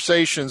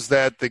conversations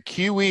that the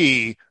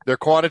QE, their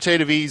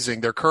quantitative easing,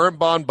 their current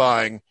bond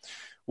buying,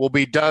 will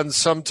be done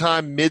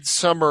sometime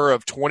midsummer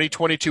of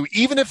 2022,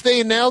 even if they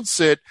announce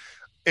it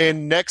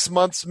in next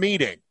month's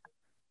meeting,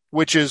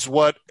 which is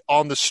what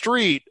on the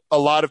street, a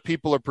lot of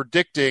people are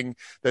predicting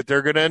that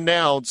they're going to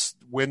announce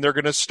when they're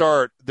going to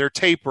start their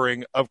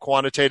tapering of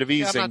quantitative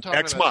easing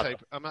next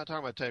month. I'm not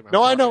talking about tapering.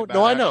 No, I know.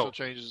 No, I know.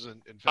 Changes in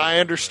I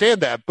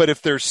understand that. But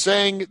if they're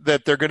saying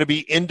that they're going to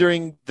be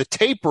entering the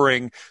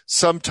tapering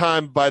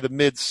sometime by the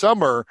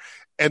midsummer,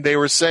 and they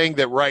were saying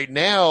that right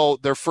now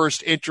their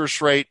first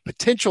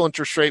potential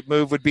interest rate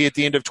move would be at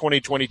the end of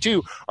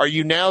 2022, are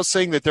you now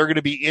saying that they're going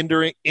to be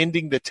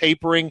ending the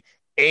tapering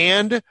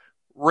and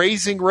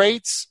raising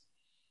rates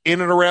in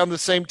and around the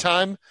same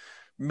time,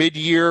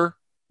 mid-year,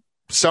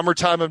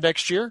 summertime of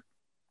next year?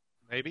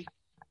 Maybe.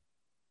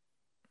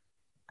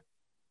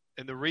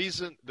 And the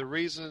reason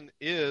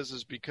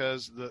is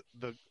because the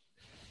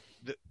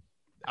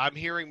I'm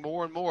hearing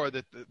more and more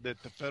that the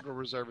Federal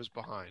Reserve is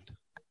behind.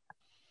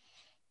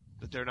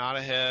 That they're not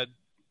ahead,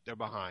 they're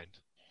behind.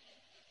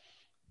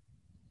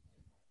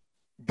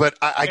 But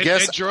I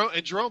guess and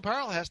Jerome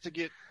Powell has to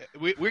get.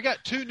 We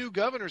got 2 new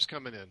governors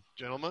coming in,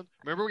 gentlemen.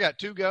 Remember, we got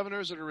 2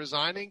 governors that are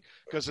resigning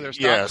because of their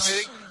stock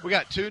trading. We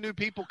got 2 new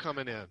people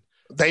coming in.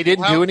 They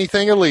didn't do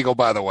anything illegal,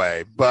 by the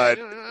way. But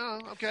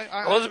okay,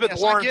 Elizabeth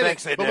Warren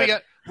thinks they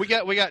did.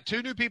 But we got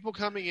 2 new people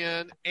coming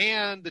in,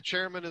 and the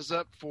chairman is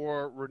up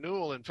for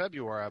renewal in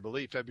February, I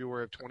believe,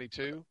 February of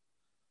 22.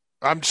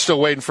 I'm still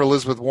waiting for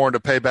Elizabeth Warren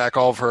to pay back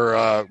all of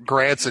her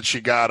grants that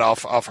she got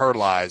off her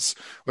lies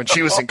when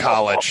she was in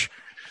college.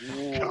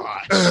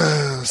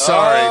 God.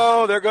 Sorry.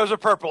 Oh, there goes a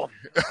purple.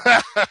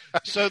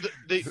 So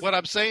what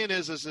I'm saying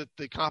is that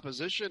the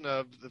composition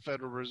of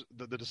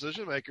the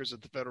decision makers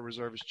at the Federal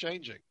Reserve is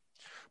changing.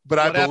 But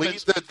I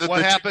believe that the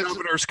 2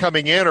 governors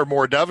coming in are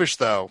more dovish,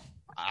 though.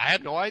 I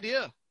have no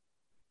idea.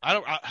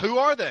 Who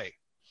are they?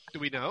 Do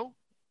we know?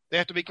 They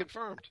have to be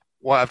confirmed.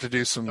 We'll have to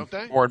do some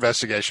more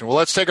investigation. Well,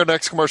 let's take our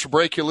next commercial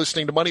break. You're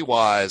listening to Money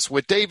Wise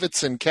with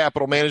Davidson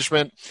Capital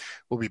Management.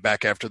 We'll be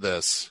back after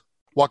this.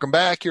 Welcome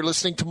back. You're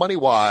listening to Money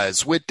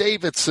Wise with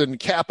Davidson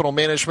Capital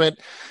Management.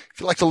 If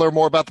you'd like to learn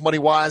more about the Money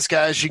Wise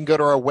guys, you can go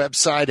to our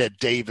website at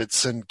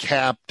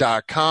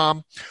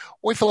davidsoncap.com.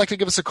 Or if you'd like to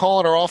give us a call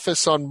in our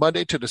office on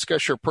Monday to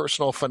discuss your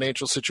personal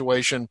financial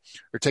situation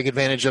or take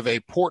advantage of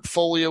a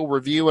portfolio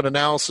review and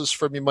analysis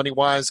from your Money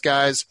Wise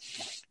guys,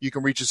 you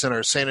can reach us in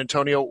our San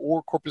Antonio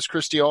or Corpus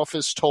Christi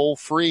office toll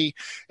free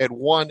at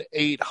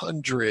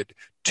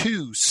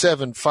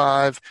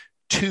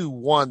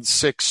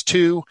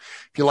 1-800-275-2162.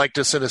 If you'd like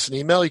to send us an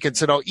email, you can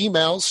send out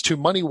emails to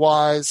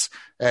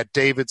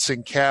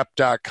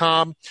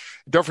moneywise@davidsoncap.com.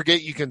 Don't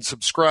forget, you can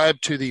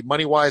subscribe to the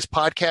MoneyWise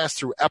podcast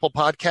through Apple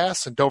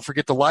Podcasts, and don't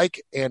forget to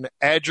like and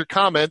add your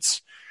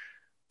comments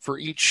for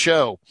each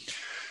show.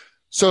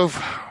 So,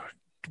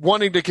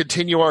 wanting to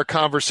continue our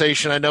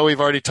conversation, I know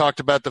we've already talked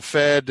about the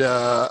Fed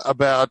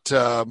about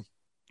 10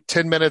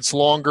 minutes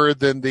longer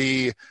than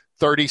the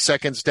 30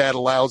 seconds dad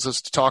allows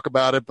us to talk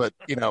about it, but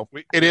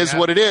it is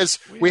what it is.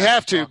 We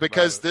have to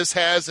because this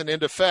has an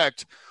end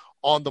effect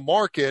on the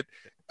market.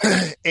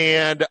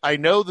 And I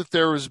know that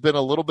there has been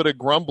a little bit of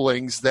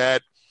grumblings a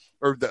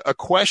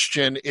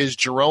question, is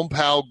Jerome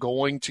Powell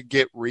going to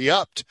get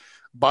re-upped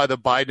by the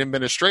Biden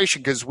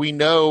administration? Because we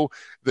know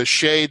the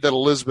shade that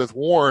Elizabeth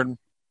Warren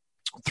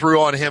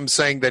threw on him,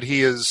 saying that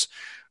he is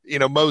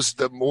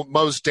the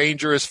most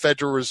dangerous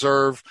Federal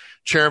Reserve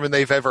chairman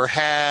they've ever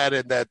had,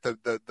 and that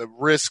the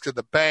risk of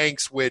the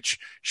banks, which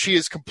she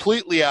is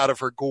completely out of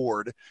her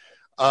gourd.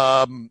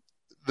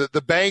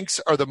 The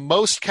banks are the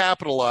most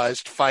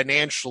capitalized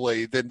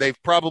financially than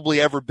they've probably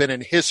ever been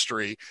in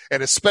history,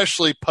 and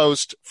especially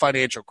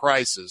post-financial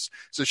crisis.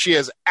 So she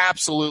has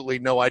absolutely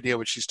no idea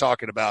what she's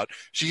talking about.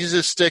 She's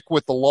just stick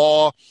with the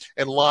law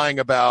and lying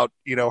about,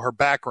 her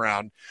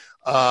background.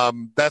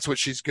 That's what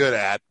she's good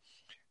at.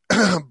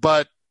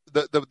 But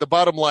the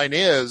bottom line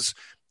is,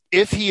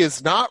 if he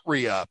is not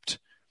re-upped,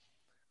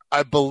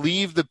 I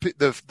believe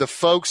the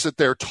folks that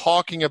they're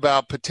talking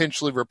about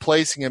potentially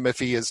replacing him if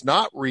he is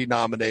not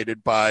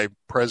renominated by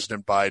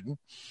President Biden,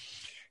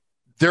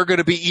 they're going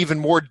to be even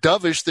more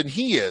dovish than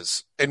he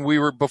is. And we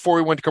were, before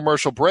we went to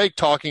commercial break,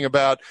 talking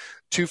about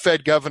 2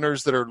 Fed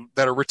governors that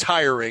are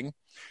retiring,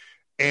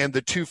 and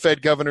the 2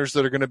 Fed governors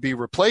that are going to be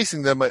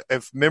replacing them.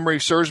 If memory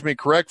serves me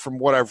correct from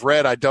what I've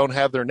read, I don't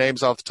have their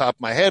names off the top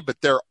of my head, but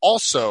they're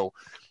also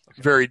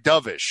very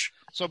dovish.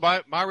 So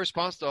my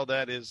response to all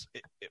that is,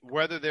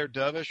 whether they're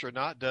dovish or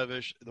not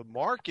dovish, the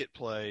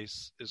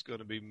marketplace is going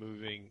to be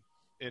moving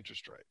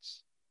interest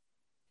rates.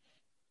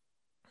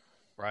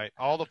 Right?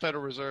 All the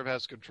Federal Reserve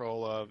has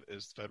control of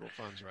is federal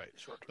funds rate.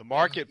 The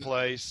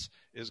marketplace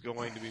is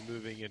going to be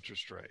moving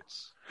interest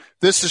rates.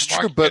 This is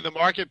true, but in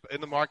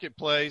the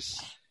marketplace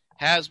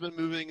has been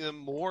moving them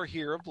more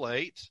here of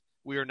late.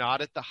 We are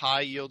not at the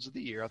high yields of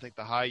the year. I think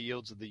the high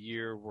yields of the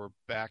year were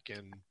back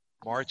in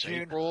March,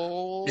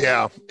 April.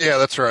 Yeah,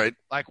 that's right.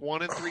 Like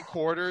 1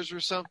 3/4 or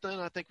something.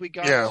 I think we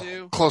got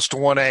to close to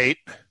 1.8.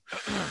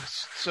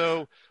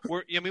 So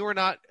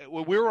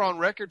we were on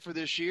record for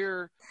this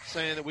year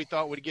saying that we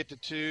thought we'd get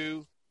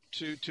to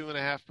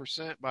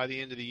 2.5% by the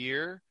end of the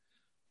year.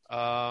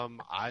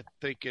 I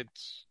think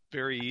it's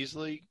very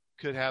easily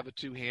could have a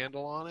 2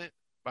 handle on it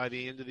by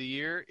the end of the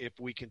year if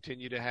we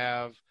continue to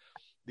have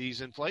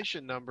these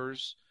inflation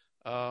numbers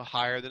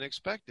higher than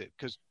expected,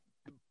 because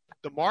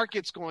the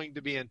market's going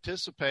to be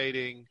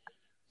anticipating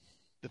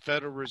the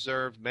Federal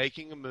Reserve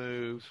making a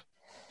move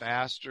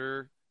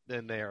faster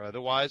than they are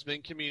otherwise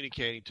been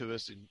communicating to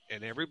us.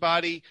 And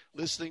everybody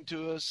listening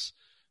to us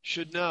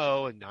should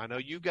know, and I know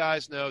you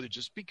guys know, that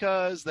just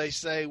because they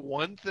say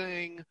one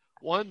thing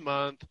 1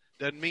 month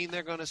doesn't mean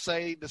they're going to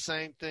say the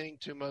same thing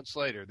 2 months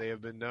later. They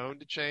have been known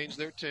to change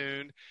their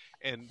tune,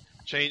 and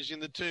changing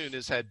the tune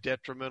has had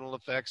detrimental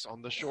effects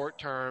on the short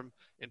term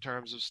in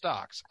terms of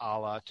stocks, a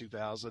la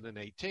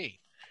 2018,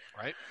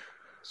 right?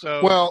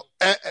 So, well,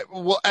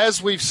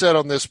 as we've said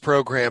on this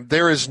program,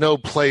 there is no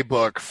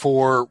playbook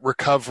for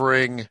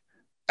recovering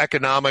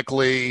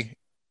economically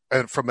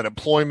and from an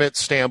employment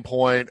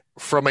standpoint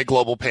from a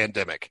global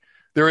pandemic.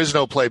 There is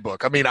no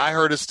playbook. I mean, I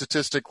heard a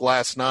statistic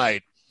last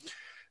night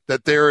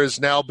that there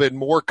has now been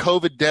more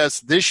COVID deaths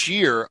this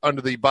year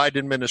under the Biden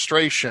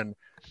administration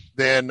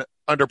than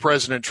under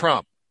President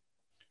Trump.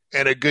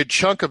 And a good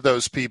chunk of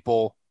those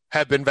people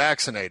have been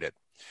vaccinated.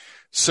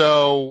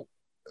 So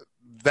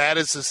that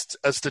is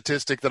a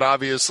statistic that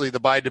obviously the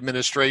Biden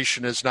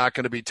administration is not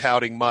going to be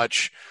touting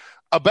much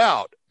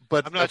about.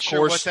 But I'm not of sure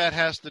course, what that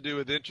has to do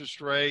with interest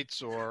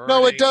rates or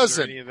no, it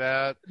doesn't. Or any of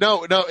that.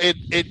 No,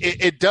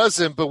 it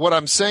doesn't. But what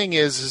I'm saying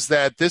is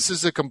that this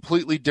is a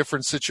completely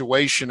different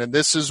situation, and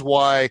this is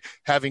why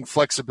having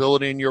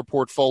flexibility in your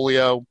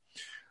portfolio,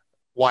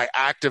 why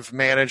active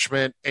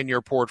management in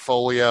your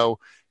portfolio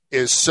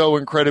is so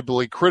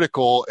incredibly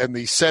critical. And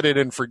the set it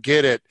and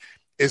forget it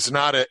is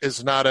not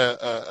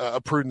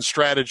a prudent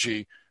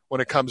strategy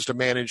when it comes to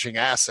managing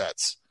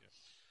assets.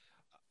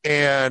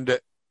 And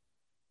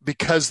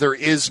because there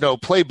is no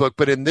playbook,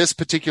 but in this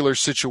particular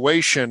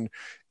situation,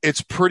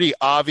 it's pretty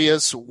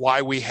obvious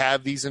why we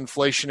have these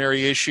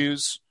inflationary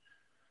issues,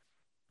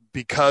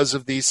 because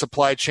of these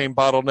supply chain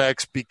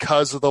bottlenecks,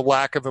 because of the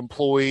lack of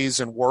employees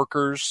and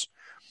workers,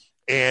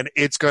 and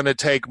it's going to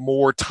take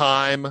more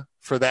time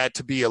for that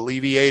to be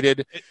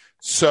alleviated.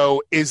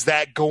 So is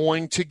that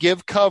going to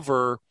give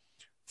cover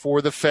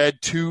for the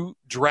Fed to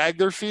drag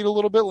their feet a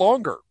little bit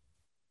longer?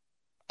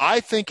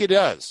 I think it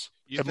does.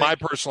 In my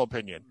personal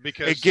opinion,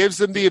 because it gives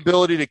them the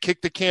ability to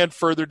kick the can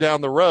further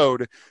down the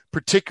road,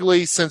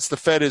 particularly since the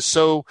Fed is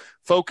so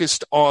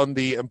focused on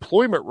the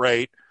employment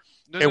rate.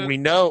 We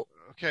know.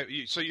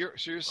 Okay, so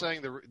you're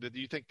saying that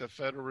you think the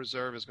Federal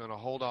Reserve is going to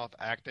hold off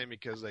acting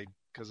because they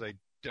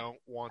don't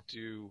want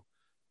to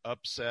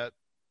upset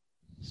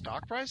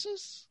stock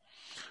prices?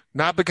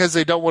 Not because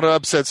they don't want to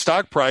upset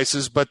stock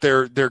prices, but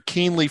they're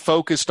keenly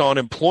focused on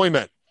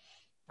employment.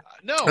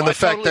 No, and I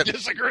totally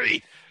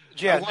disagree.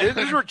 Yeah, this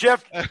is where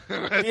Jeff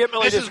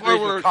vehemently disagrees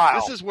with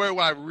Kyle. This is where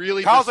I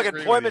really Kyle's disagree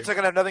like employment's not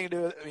going to have nothing to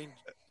do with. I mean,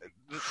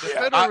 the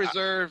Federal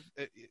Reserve,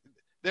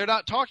 they're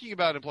not talking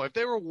about employment.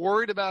 If they were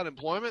worried about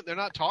employment, they're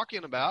not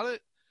talking about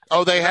it.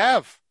 Oh, they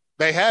have.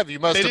 They have. You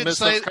must have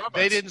missed those comments.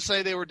 They didn't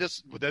say they were did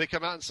they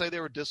come out and say they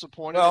were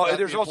disappointed? Well,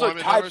 there's also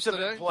types of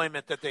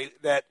employment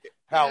that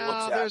Hal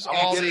looks at. There's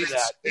all these.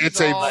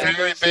 It's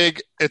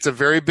a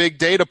very big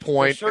data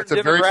point. It's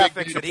a very big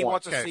data point. He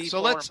wants to see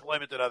more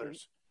employment than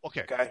others.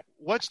 Okay.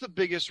 What's the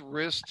biggest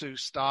risk to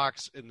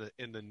stocks in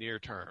the near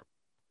term?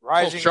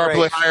 Rising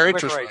sharply rates, higher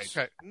interest rates.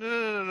 Okay. No.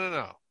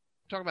 I'm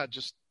talking about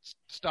just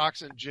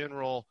stocks in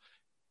general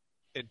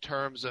in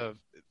terms of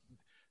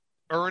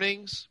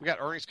earnings. We got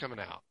earnings coming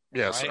out.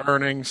 Yes, right?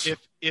 Earnings.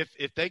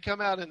 If they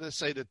come out and they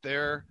say that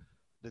their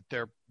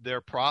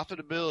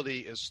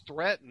profitability is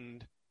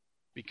threatened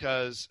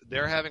because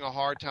they're having a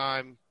hard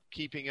time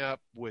keeping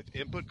up with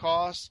input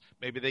costs,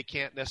 maybe they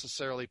can't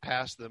necessarily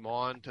pass them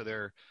on to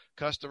their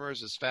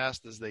customers as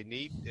fast as they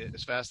need,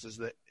 as fast as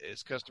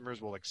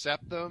customers will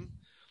accept them.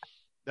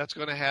 That's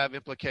going to have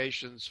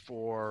implications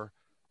for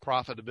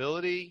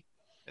profitability,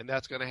 and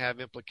that's going to have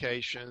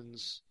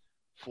implications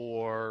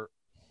for,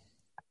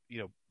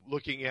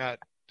 looking at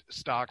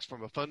stocks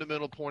from a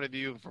fundamental point of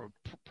view, from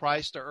a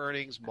price to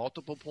earnings,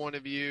 multiple point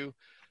of view.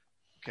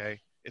 Okay.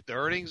 If the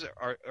earnings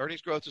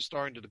growth is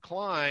starting to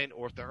decline,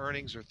 or if the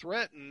earnings are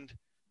threatened,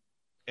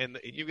 and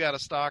you've got a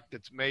stock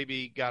that's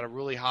maybe got a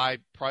really high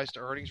price to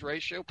earnings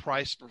ratio,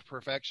 price for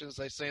perfection, as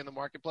they say in the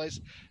marketplace,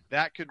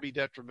 that could be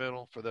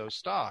detrimental for those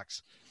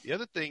stocks. The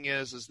other thing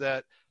is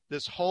that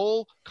this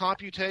whole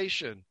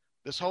computation,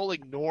 this whole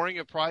ignoring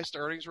of price to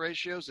earnings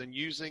ratios and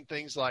using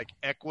things like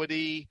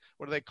equity,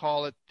 what do they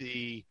call it?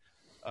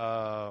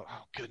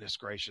 Goodness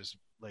gracious,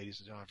 ladies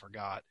and gentlemen, I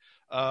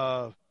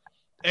forgot.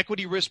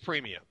 Equity risk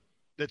premium.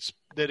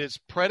 That is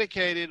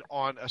predicated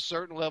on a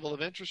certain level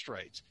of interest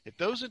rates. If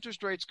those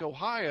interest rates go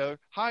higher,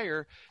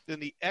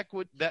 then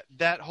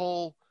that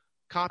whole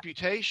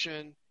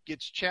computation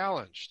gets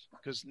challenged,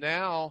 because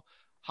now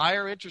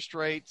higher interest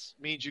rates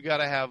means you got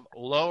to have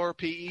lower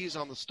PEs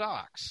on the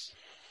stocks,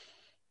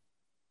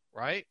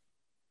 right?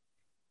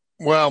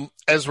 Well,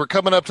 as we're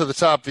coming up to the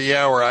top of the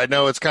hour, I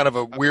know it's kind of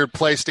a weird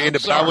place to end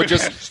it, but I would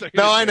just –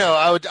 no, I know.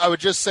 I would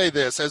just say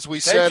this. As we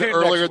said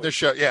earlier in the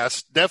show,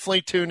 yes,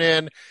 definitely tune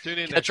in,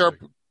 catch our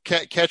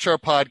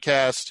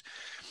podcast.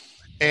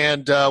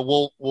 and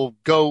we'll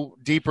go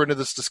deeper into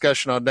this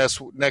discussion on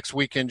next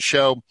weekend's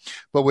show.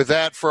 But with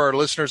that, for our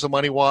listeners of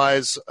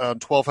MoneyWise,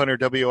 1200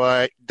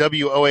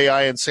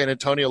 WOAI in San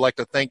Antonio, I'd like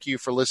to thank you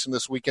for listening to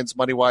this weekend's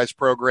MoneyWise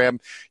program.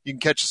 You can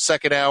catch the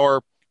second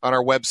hour on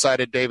our website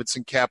at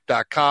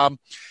davidsoncap.com.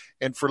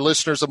 And for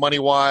listeners of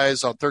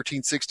MoneyWise on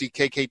 1360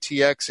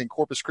 KKTX in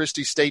Corpus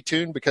Christi, stay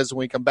tuned, because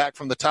when we come back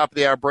from the top of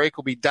the hour break,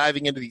 we'll be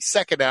diving into the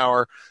second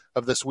hour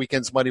of this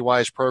weekend's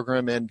MoneyWise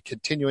program and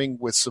continuing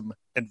with some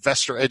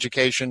investor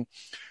education.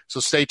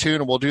 So stay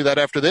tuned, and we'll do that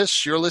after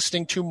this. You're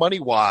listening to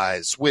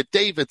MoneyWise with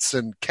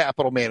Davidson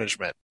Capital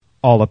Management.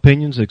 All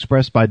opinions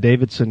expressed by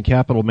Davidson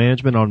Capital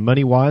Management on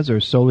MoneyWise are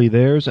solely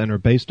theirs and are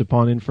based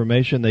upon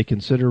information they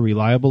consider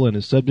reliable and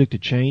is subject to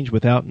change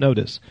without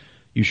notice.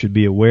 You should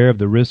be aware of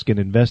the risk in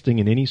investing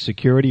in any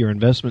security or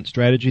investment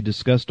strategy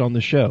discussed on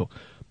the show.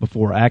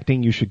 Before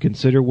acting, you should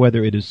consider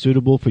whether it is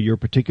suitable for your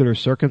particular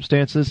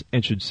circumstances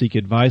and should seek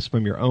advice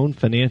from your own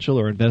financial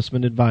or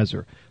investment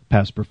advisor.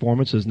 Past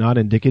performance is not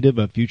indicative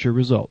of future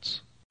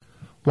results.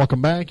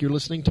 Welcome back. You're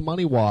listening to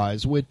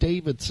MoneyWise with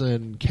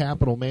Davidson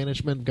Capital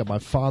Management. Got my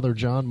father,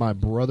 John, my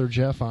brother,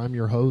 Jeff. I'm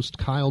your host,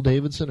 Kyle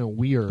Davidson, and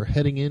we are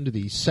heading into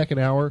the second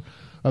hour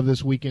of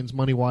this weekend's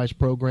MoneyWise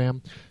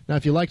program. Now,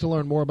 if you'd like to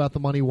learn more about the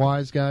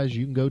MoneyWise guys,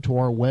 you can go to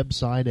our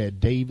website at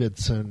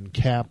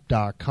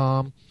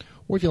davidsoncap.com.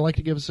 Or if you'd like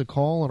to give us a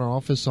call in our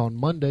office on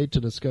Monday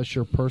to discuss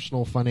your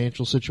personal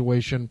financial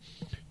situation,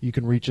 you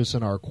can reach us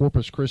in our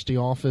Corpus Christi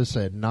office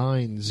at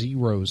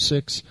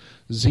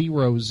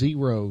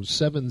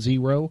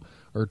 906-0070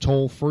 or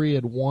toll free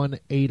at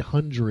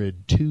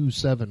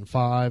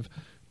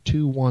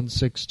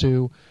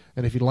 1-800-275-2162.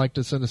 And if you'd like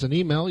to send us an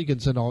email, you can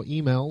send all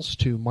emails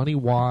to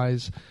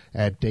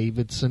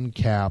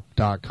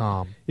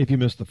moneywise@davidsoncap.com. If you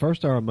missed the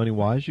first hour of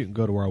MoneyWise, you can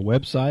go to our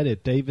website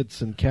at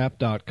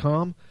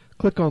davidsoncap.com.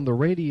 Click on the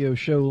radio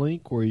show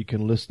link where you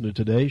can listen to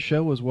today's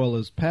show as well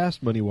as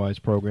past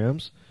MoneyWise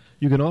programs.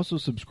 You can also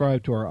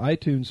subscribe to our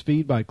iTunes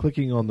feed by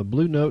clicking on the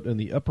blue note in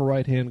the upper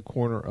right-hand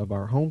corner of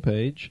our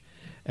homepage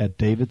at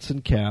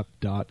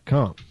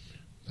davidsoncap.com.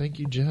 Thank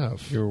you,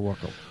 Jeff. You're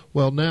welcome.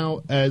 Well,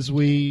 now, as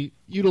we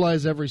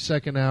utilize every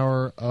second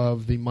hour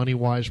of the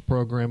MoneyWise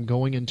program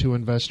going into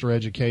investor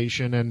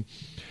education, and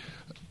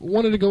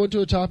wanted to go into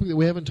a topic that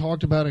we haven't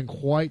talked about in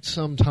quite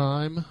some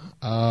time.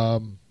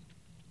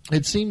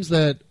 It seems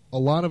that a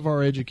lot of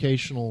our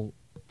educational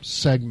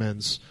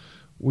segments,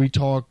 we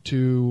talk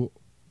to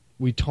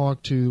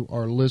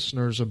our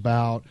listeners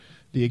about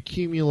the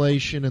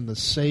accumulation and the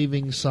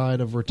saving side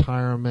of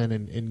retirement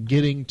and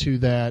getting to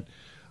that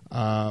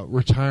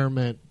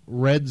retirement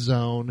red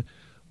zone,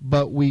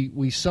 but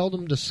we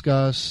seldom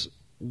discuss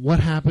what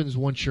happens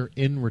once you're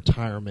in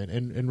retirement,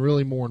 and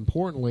really more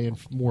importantly and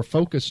more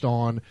focused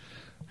on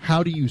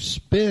how do you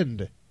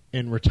spend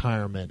in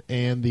retirement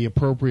and the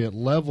appropriate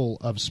level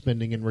of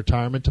spending in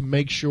retirement to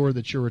make sure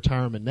that your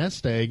retirement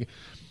nest egg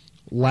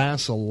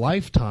lasts a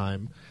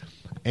lifetime.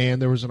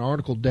 And there was an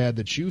article, Dad,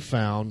 that you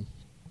found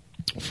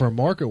from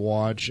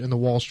MarketWatch in the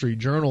Wall Street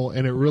Journal,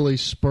 and it really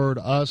spurred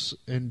us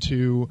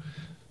into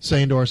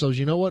saying to ourselves,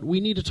 you know what, we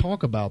need to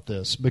talk about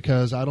this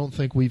because I don't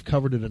think we've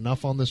covered it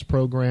enough on this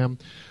program.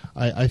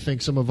 I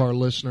think some of our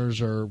listeners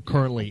are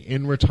currently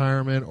in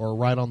retirement or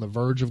right on the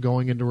verge of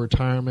going into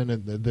retirement,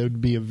 and that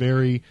would be a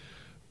very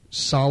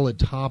solid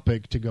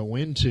topic to go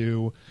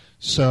into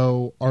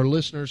so our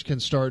listeners can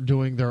start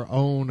doing their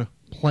own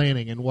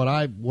planning. And what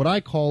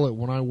I call it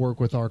when I work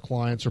with our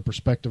clients or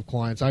prospective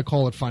clients, I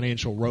call it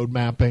financial road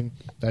mapping.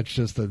 That's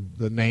just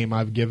the name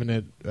I've given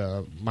it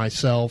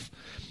myself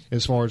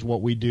as far as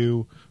what we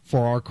do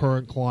for our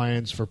current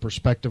clients, for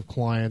prospective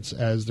clients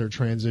as they're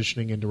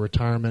transitioning into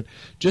retirement,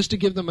 just to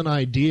give them an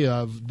idea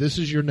of this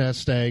is your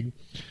nest egg,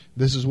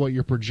 this is what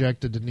you're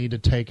projected to need to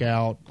take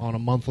out on a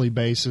monthly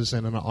basis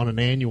and on an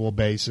annual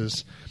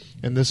basis,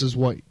 and this is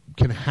what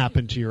can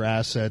happen to your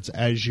assets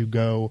as you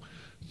go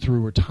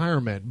through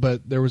retirement.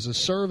 But there was a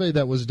survey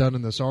that was done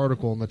in this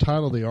article, and the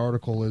title of the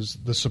article is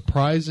The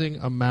Surprising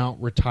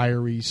Amount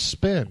Retirees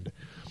Spend.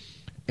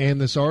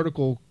 And this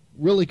article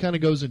really kind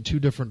of goes in two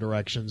different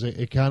directions.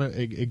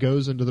 It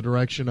goes into the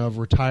direction of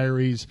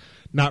retirees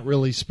not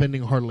really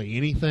spending hardly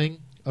anything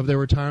of their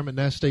retirement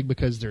nest egg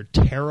because they're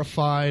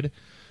terrified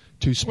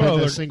to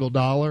spend a single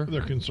dollar.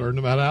 They're concerned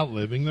about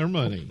outliving their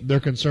money. They're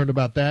concerned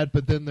about that.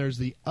 But then there's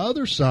the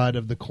other side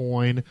of the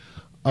coin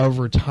of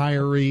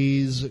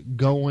retirees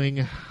going,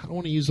 I don't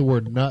want to use the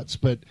word nuts,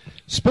 but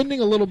spending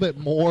a little bit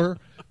more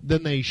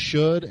than they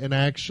should and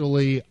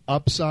actually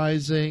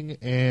upsizing.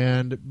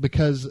 And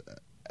because,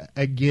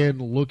 again,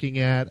 looking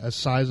at a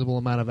sizable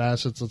amount of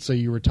assets, let's say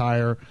you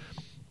retire,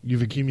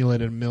 you've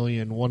accumulated $1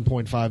 million,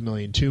 $1.5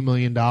 million, $2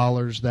 million,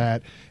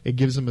 that it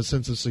gives them a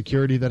sense of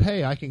security that,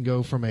 hey, I can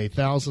go from a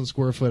 1,000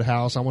 square foot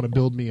house, I want to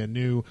build me a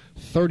new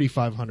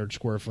 3,500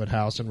 square foot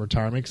house in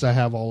retirement because I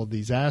have all of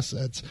these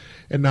assets,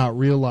 and not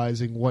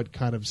realizing what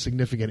kind of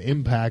significant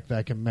impact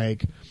that can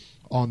make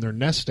on their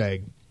nest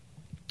egg.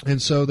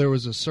 And so there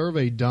was a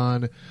survey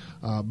done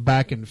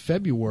back in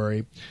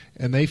February,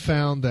 and they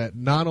found that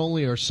not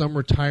only are some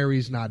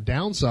retirees not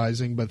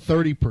downsizing, but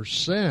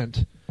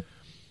 30%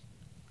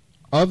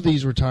 of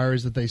these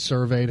retirees that they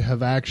surveyed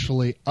have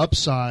actually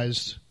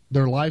upsized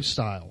their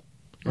lifestyle.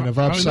 And have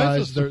upsized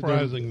that's a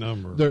surprising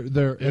number.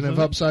 And have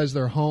upsized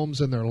their homes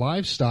and their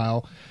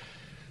lifestyle.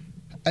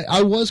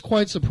 I was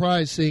quite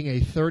surprised seeing a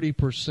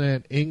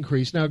 30%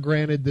 increase. Now,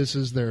 granted, this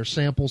is their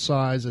sample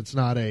size. It's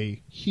not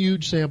a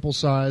huge sample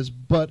size,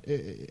 but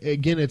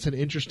again, it's an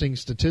interesting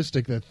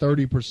statistic that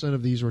 30%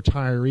 of these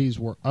retirees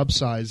were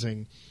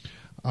upsizing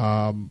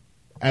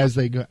as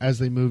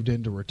they moved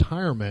into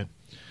retirement.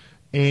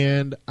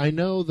 And I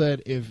know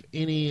that if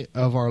any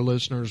of our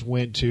listeners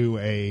went to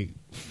a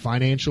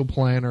financial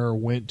planner,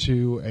 went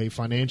to a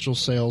financial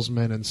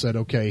salesman and said,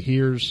 okay,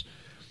 here's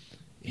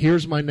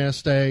my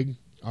nest egg.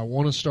 I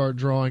want to start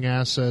drawing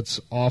assets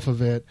off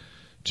of it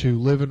to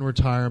live in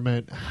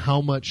retirement.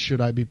 How much should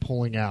I be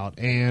pulling out?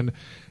 And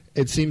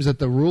it seems that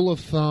the rule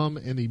of thumb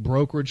in the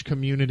brokerage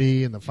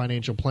community and the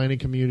financial planning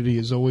community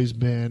has always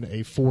been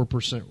a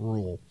 4%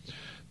 rule.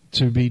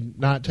 To be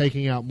not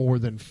taking out more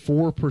than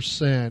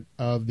 4%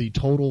 of the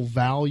total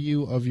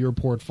value of your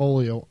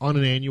portfolio on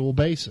an annual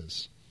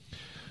basis.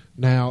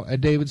 Now,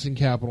 at Davidson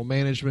Capital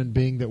Management,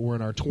 being that we're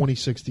in our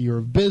 26th year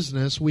of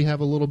business, we have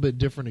a little bit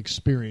different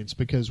experience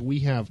because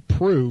we have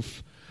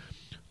proof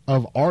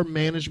of our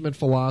management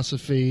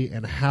philosophy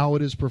and how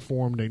it is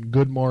performed in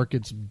good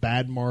markets,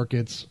 bad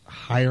markets,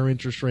 higher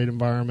interest rate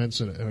environments,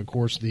 and of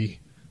course the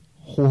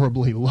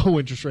horribly low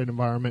interest rate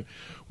environment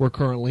we're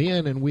currently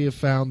in. And we have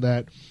found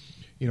that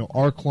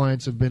our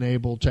clients have been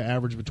able to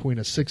average between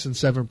a 6 and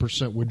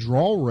 7%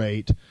 withdrawal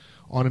rate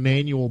on an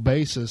annual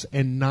basis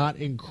and not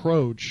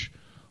encroach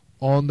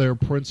on their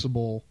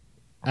principal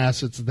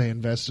assets that they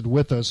invested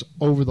with us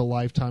over the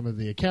lifetime of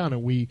the account.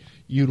 And we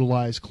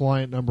utilize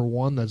client number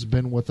one that's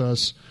been with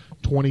us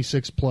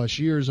 26 plus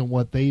years and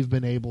what they've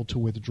been able to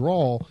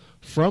withdraw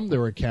from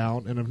their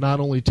account and have not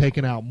only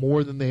taken out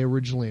more than they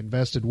originally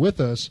invested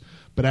with us,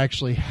 but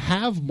actually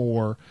have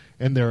more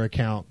in their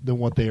account than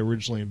what they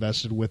originally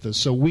invested with us.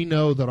 So we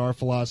know that our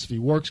philosophy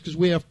works because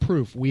we have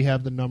proof. We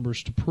have the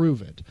numbers to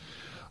prove it.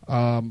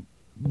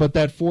 But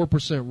that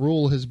 4%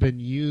 rule has been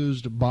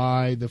used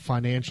by the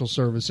financial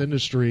service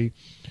industry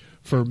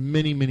for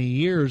many, many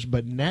years.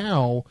 But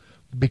now,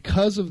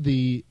 because of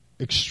the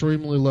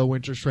extremely low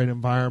interest rate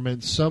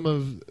environment,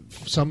 some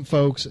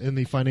folks in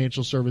the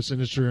financial service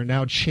industry are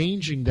now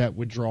changing that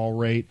withdrawal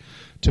rate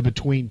to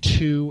between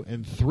 2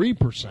 and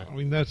 3%. I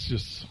mean, that's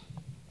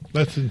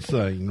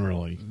insane,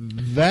 really.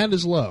 That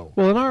is low.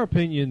 Well, in our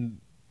opinion,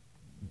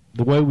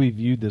 the way we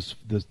viewed the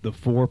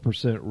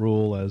 4%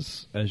 rule,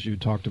 as you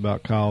talked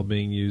about, Kyle,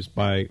 being used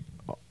by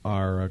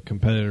our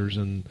competitors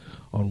on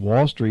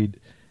Wall Street,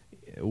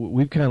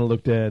 we've kind of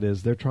looked at it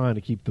as they're trying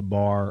to keep the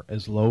bar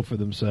as low for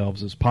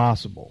themselves as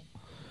possible.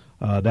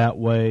 That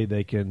way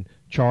they can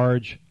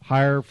charge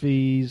higher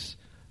fees,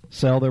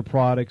 sell their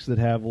products that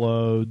have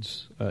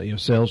loads,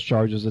 sales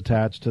charges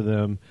attached to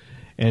them,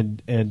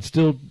 and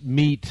still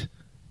meet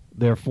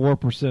their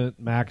 4%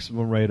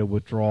 maximum rate of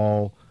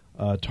withdrawal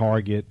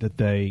target that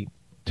they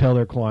tell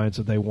their clients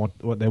that they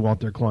want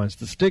their clients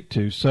to stick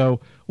to. So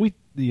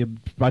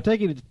by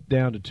taking it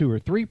down to 2 or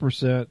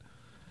 3%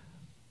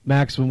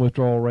 maximum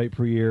withdrawal rate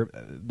per year,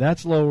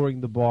 that's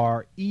lowering the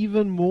bar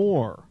even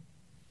more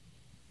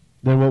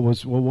than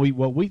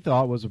what we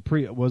thought was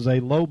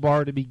a low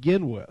bar to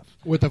begin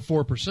with a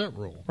 4%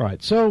 rule.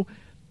 Right. So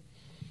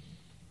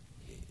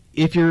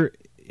if you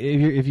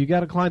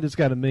got a client that's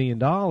got $1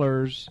 million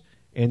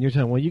and you're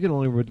telling, well, you can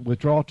only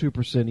withdraw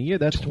 2% a year,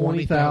 that's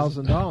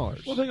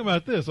 $20,000. Well, think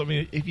about this. I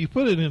mean, if you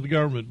put it into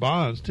government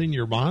bonds,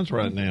 10-year bonds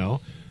right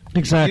now,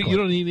 exactly, you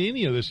don't need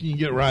any of this. You can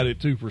get right at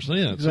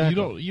 2%. Exactly. So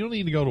you don't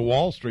need to go to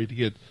Wall Street to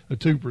get a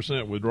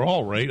 2%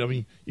 withdrawal rate. I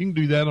mean, you can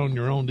do that on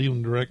your own,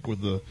 dealing direct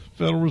with the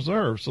Federal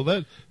Reserve. So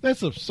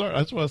that's absurd.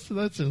 That's what I said.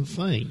 That's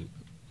insane.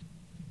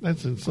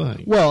 That's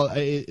insane. Well,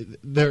 I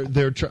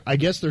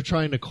guess they're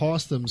trying to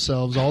cost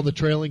themselves all the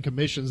trailing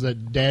commissions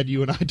that Dad,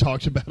 you and I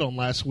talked about on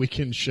last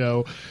weekend's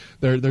show.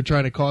 They're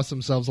trying to cost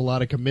themselves a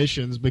lot of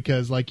commissions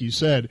because, like you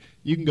said,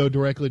 you can go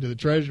directly to the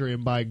Treasury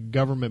and buy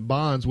government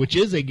bonds, which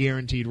is a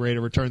guaranteed rate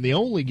of return, the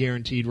only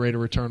guaranteed rate of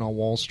return on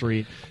Wall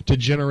Street to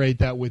generate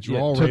that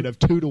withdrawal rate of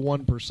 2 to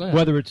 1%.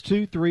 Whether it's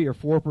 2, 3, or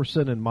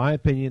 4%, in my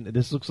opinion,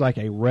 this looks like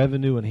a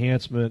revenue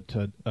enhancement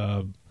to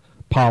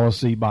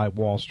policy by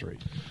Wall Street.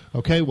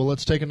 Okay, well,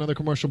 let's take another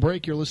commercial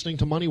break. You're listening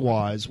to Money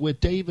Wise with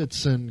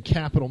Davidson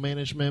Capital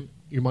Management.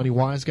 Your Money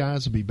Wise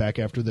guys will be back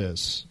after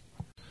this.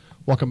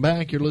 Welcome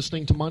back. You're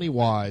listening to Money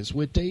Wise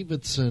with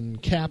Davidson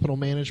Capital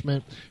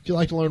Management. If you'd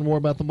like to learn more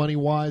about the Money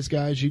Wise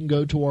guys, you can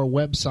go to our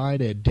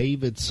website at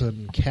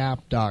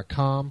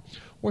davidsoncap.com.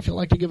 Or if you'd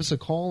like to give us a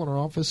call in our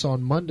office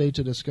on Monday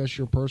to discuss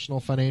your personal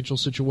financial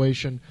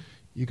situation,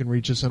 you can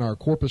reach us in our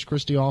Corpus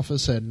Christi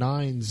office at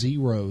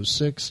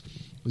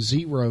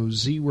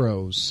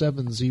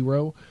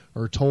 906-0070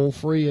 or toll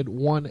free at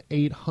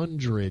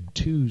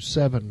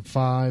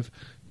 1-800-275-2969.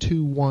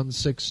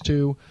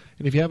 888-866-2162.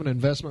 And if you have an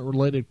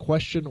investment-related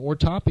question or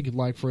topic you'd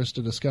like for us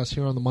to discuss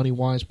here on the Money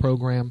Wise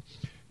program,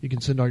 you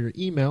can send all your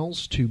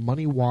emails to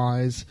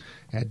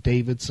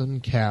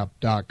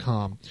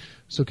moneywise@davidsoncap.com.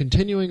 So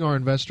continuing our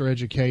investor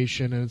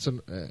education,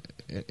 and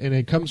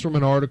it comes from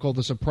an article,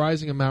 The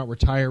Surprising Amount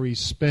Retirees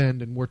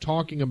Spend, and we're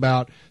talking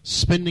about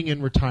spending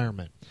in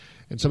retirement.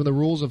 And some of the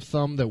rules of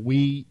thumb that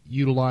we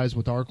utilize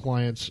with our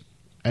clients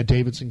at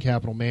Davidson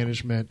Capital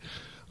Management,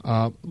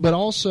 but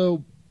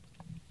also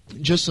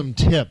just some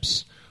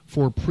tips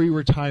for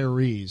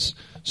pre-retirees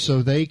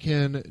so they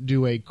can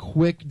do a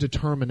quick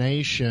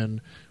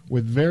determination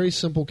with very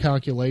simple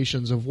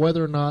calculations of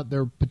whether or not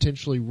they're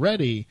potentially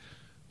ready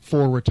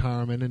for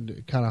retirement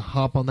and kind of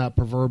hop on that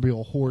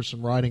proverbial horse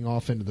and riding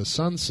off into the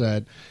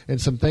sunset,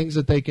 and some things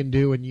that they can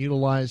do and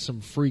utilize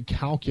some free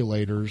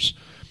calculators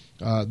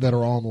that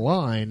are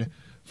online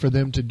for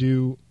them to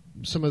do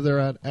some of their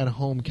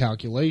at-home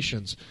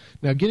calculations.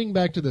 Now, getting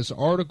back to this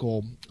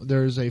article,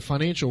 there's a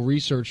financial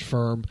research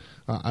firm.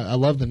 I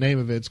love the name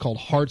of it. It's called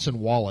Hearts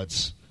and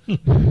Wallets.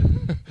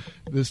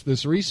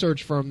 This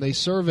research firm, they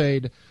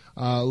surveyed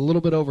a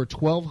little bit over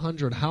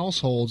 1,200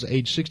 households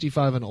age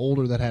 65 and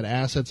older that had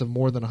assets of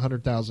more than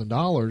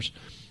 $100,000,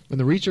 and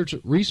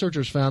the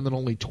researchers found that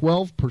only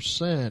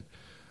 12%,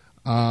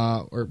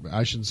 or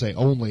I shouldn't say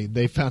only,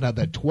 they found out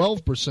that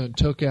 12%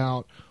 took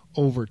out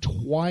over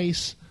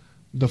twice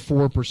the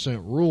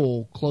 4%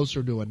 rule,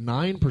 closer to a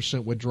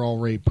 9% withdrawal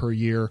rate per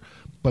year,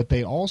 but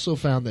they also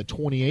found that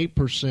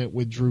 28%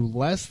 withdrew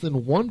less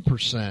than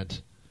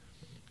 1%,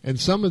 and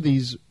some of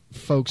these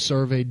folks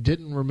surveyed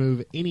didn't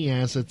remove any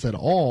assets at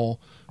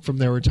all from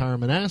their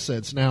retirement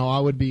assets. Now,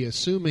 I would be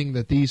assuming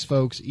that these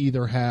folks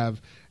either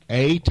have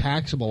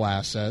taxable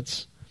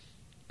assets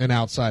and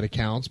outside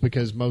accounts,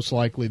 because most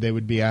likely they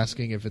would be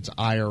asking if it's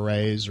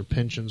IRAs or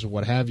pensions or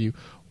what have you,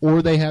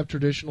 or they have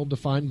traditional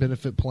defined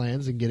benefit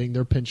plans and getting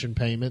their pension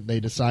payment. They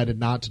decided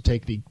not to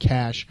take the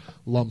cash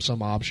lump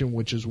sum option,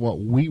 which is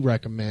what we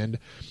recommend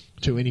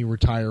to any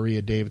retiree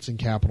at Davidson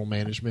Capital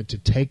Management, to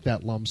take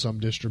that lump sum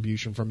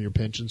distribution from your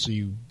pension so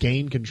you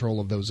gain control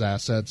of those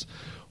assets,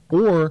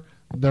 or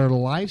their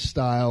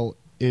lifestyle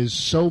is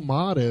so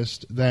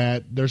modest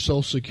that their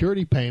Social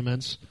Security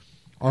payments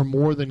are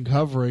more than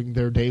covering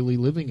their daily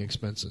living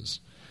expenses.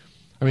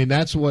 I mean,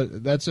 that's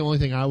the only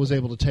thing I was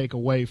able to take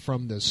away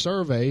from this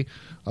survey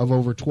of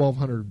over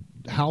 1,200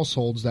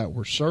 households that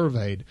were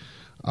surveyed.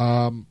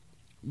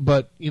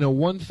 But,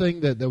 one thing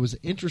that was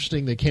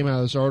interesting that came out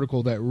of this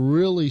article that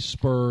really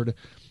spurred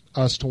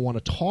us to want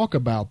to talk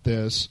about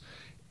this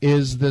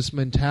is this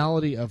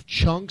mentality of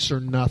chunks or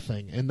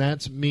nothing. And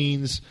that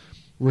means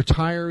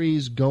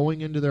retirees going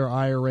into their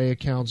IRA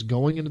accounts,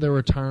 going into their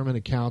retirement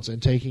accounts,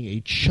 and taking a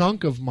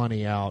chunk of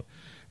money out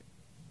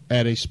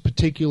at a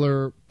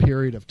particular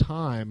period of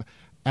time,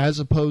 as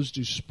opposed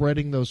to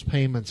spreading those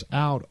payments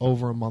out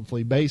over a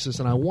monthly basis.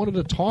 And I wanted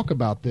to talk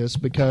about this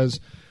because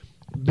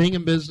being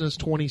in business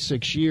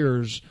 26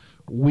 years,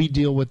 we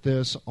deal with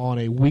this on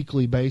a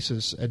weekly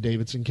basis at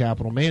Davidson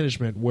Capital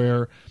Management,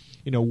 where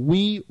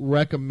we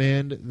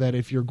recommend that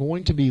if you're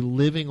going to be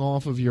living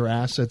off of your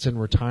assets in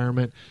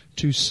retirement,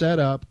 to set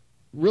up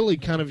really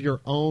kind of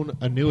your own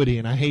annuity.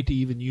 And I hate to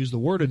even use the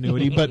word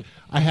annuity, but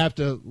I have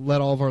to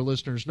let all of our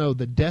listeners know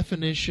the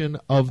definition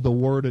of the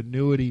word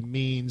annuity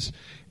means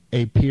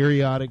a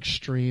periodic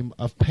stream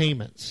of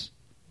payments.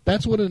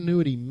 That's what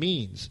annuity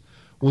means.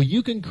 Well,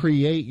 you can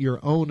create your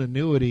own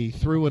annuity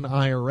through an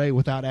IRA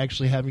without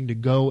actually having to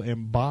go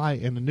and buy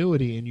an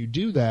annuity, and you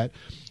do that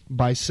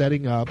by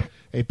setting up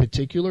a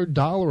particular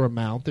dollar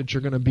amount that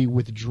you're going to be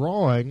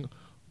withdrawing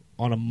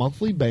on a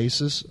monthly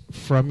basis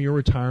from your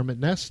retirement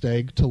nest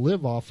egg to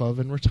live off of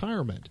in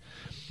retirement.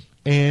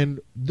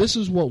 And this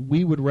is what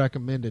we would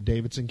recommend at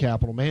Davidson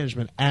Capital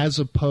Management, as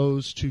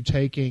opposed to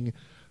taking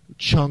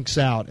chunks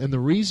out. And the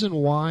reason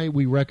why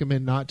we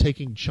recommend not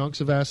taking chunks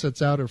of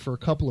assets out are for a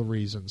couple of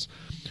reasons.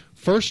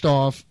 First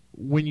off,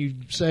 when you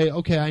say,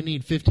 okay, I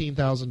need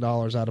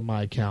 $15,000 out of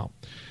my account,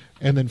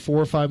 and then 4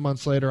 or 5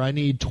 months later, I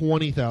need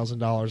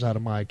 $20,000 out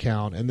of my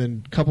account, and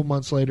then a couple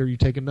months later, you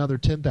take another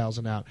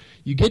 $10,000 out.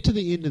 You get to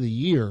the end of the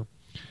year,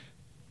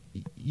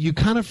 you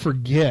kind of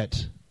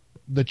forget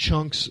the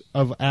chunks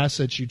of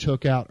assets you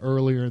took out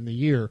earlier in the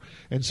year.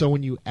 And so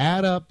when you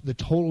add up the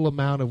total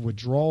amount of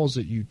withdrawals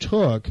that you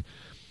took,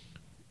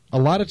 a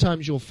lot of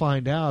times you'll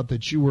find out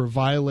that you were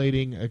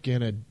violating,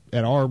 again,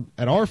 at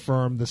our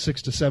firm, the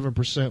 6 to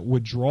 7%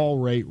 withdrawal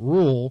rate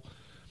rule,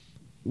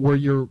 where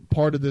you're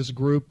part of this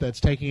group that's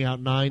taking out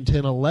 9,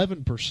 10,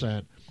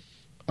 11%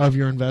 of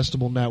your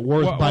investable net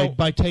worth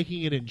by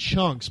taking it in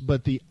chunks.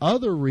 But the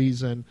other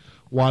reason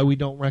why we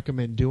don't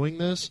recommend doing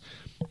this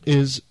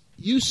is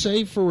you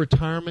save for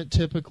retirement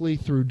typically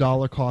through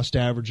dollar cost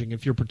averaging.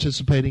 If you're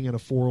participating in a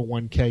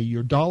 401k,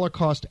 you're dollar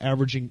cost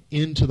averaging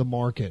into the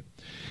market.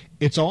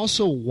 It's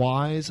also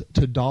wise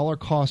to dollar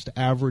cost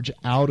average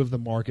out of the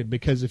market,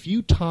 because if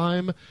you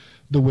time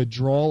the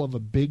withdrawal of a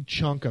big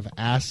chunk of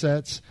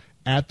assets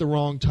at the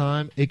wrong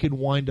time, it could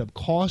wind up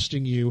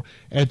costing you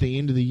at the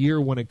end of the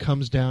year when it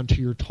comes down to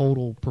your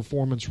total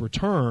performance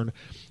return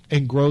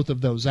and growth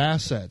of those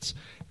assets.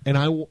 And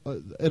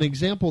an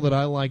example that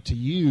I like to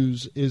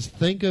use is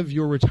think of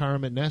your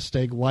retirement nest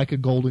egg like a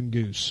golden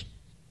goose.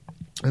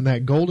 And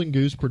that golden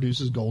goose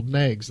produces golden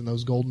eggs, and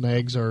those golden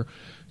eggs are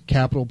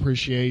capital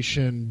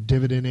appreciation,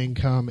 dividend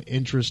income,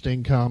 interest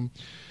income.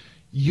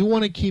 You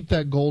want to keep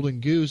that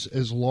golden goose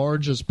as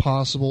large as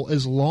possible,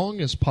 as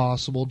long as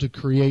possible, to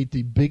create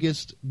the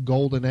biggest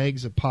golden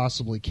eggs it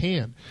possibly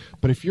can.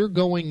 But if you're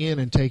going in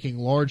and taking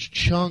large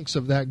chunks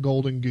of that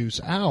golden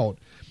goose out,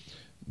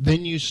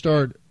 then you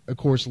start, of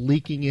course,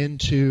 leaking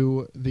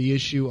into the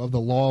issue of the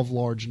law of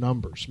large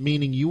numbers,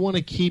 meaning you want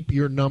to keep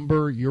your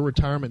number, your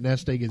retirement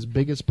nest egg, as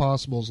big as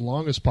possible, as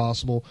long as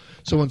possible.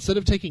 So instead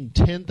of taking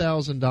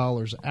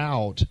 $10,000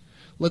 out,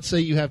 let's say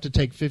you have to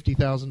take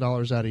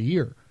 $50,000 out a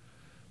year.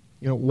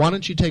 Why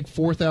don't you take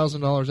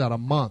 $4,000 out a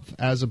month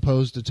as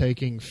opposed to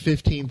taking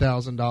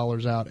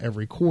 $15,000 out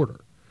every quarter?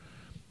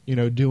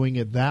 Doing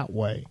it that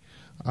way.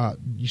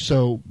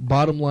 So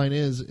bottom line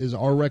is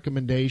our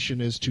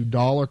recommendation is to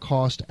dollar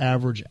cost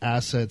average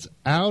assets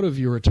out of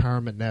your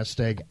retirement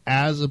nest egg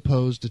as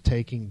opposed to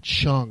taking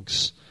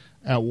chunks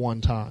at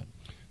one time.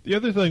 The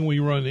other thing we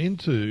run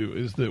into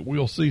is that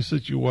we'll see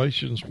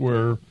situations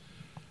where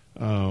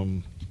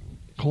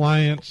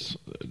clients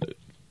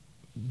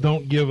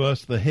don't give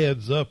us the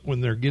heads up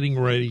when they're getting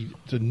ready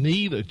to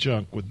need a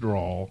chunk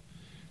withdrawal,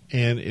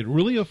 and it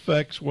really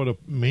affects what a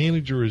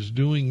manager is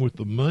doing with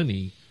the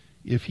money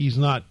if he's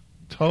not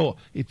told.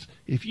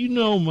 If you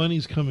know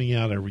money's coming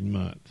out every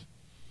month,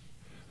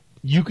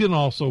 you can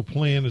also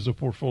plan as a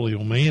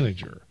portfolio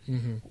manager.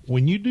 Mm-hmm.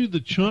 When you do the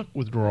chunk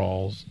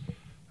withdrawals,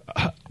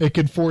 it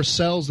can force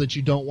sells that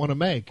you don't want to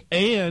make,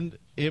 and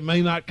it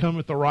may not come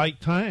at the right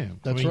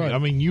time. That's right. I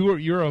mean,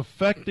 you're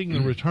affecting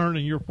the return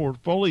in your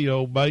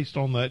portfolio based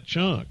on that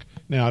chunk.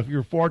 Now, if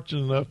you're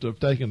fortunate enough to have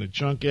taken a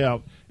chunk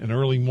out in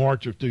early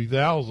March of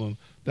 2000,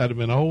 that'd have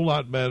been a whole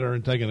lot better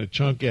than taking a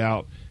chunk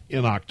out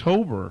in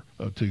October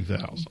of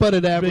 2000. But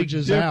it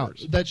averages out.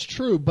 That's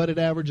true, but it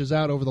averages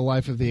out over the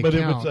life of the account.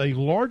 But if it's a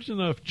large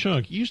enough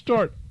chunk, you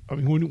start,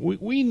 when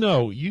we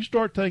know you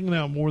start taking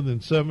out more than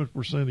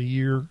 7% a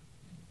year,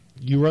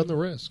 you run the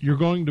risk. You're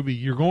going to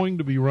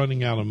be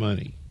running out of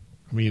money.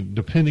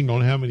 Depending on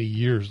how many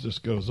years this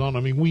goes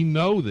on. We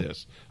know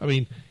this.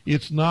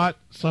 It's not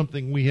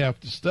something we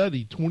have to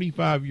study.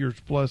 25 years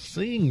plus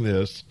seeing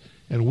this,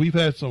 and we've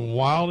had some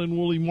wild and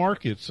woolly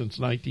markets since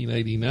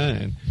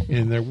 1989,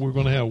 and we're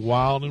going to have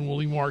wild and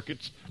woolly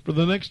markets for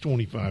the next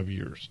 25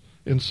 years.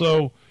 And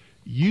so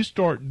you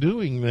start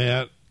doing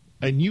that,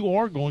 and you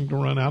are going to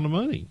run out of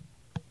money.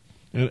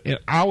 And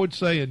I would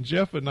say, and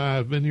Jeff and I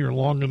have been here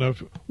long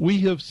enough,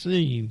 we have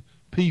seen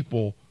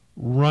people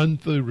run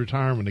through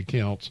retirement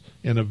accounts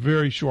in a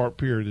very short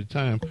period of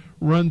time,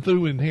 run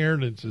through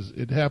inheritances.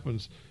 It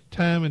happens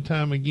time and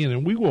time again.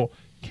 And we will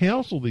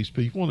counsel these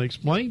people and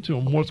explain to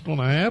them what's going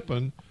to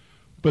happen,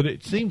 but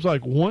it seems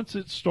like once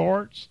it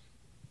starts,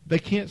 they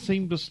can't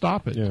seem to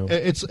stop it. Yeah.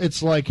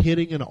 It's like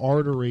hitting an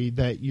artery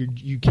that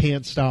you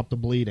can't stop the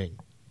bleeding.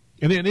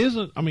 And it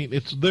isn't,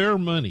 it's their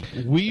money.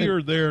 We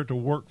are there to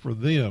work for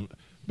them,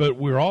 but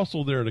we're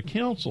also there to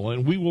counsel,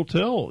 and we will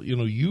tell,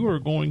 you are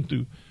going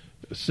to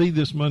see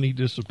this money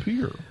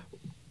disappear.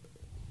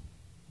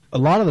 A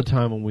lot of the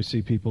time when we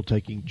see people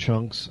taking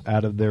chunks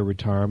out of their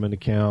retirement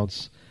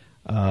accounts,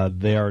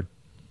 they are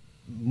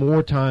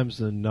more times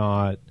than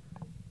not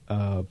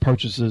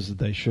purchases that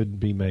they shouldn't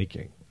be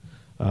making.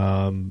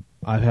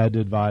 I've had to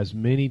advise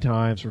many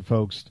times for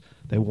folks,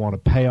 they want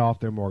to pay off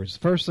their mortgage. The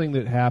first thing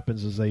that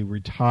happens is they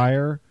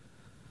retire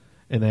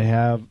and they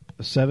have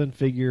a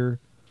 7-figure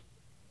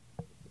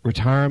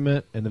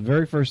retirement, and the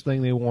very first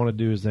thing they want to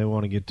do is they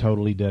want to get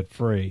totally debt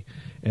free,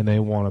 and they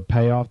want to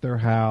pay off their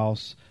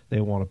house,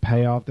 they want to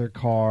pay off their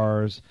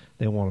cars,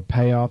 they want to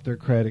pay off their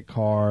credit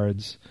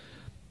cards.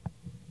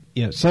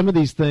 Some of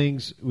these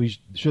things we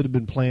should have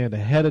been planned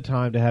ahead of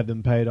time to have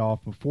them paid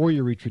off before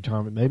you reach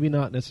retirement. Maybe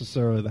not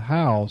necessarily the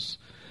house,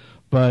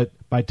 but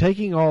by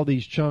taking all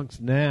these chunks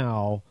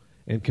now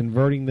and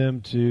converting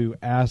them to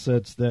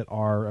assets that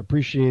are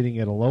appreciating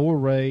at a lower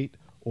rate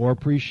or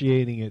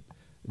appreciating at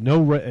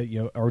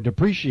or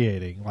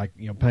depreciating,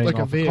 paying like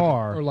off a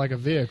car or like a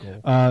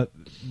vehicle.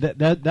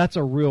 That's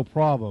a real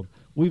problem.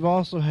 We've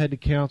also had to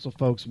counsel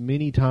folks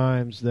many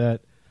times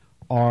that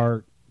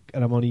are,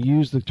 and I'm going to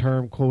use the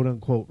term quote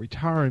unquote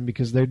retiring,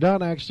 because they're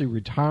not actually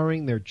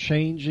retiring, they're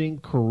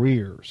changing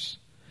careers.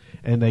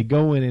 And they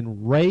go in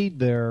and raid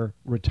their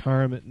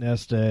retirement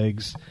nest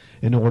eggs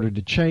in order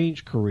to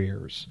change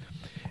careers.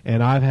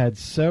 And I've had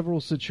several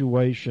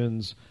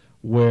situations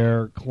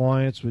where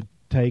clients would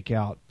take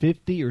out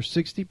 50 or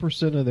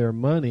 60% of their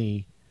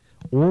money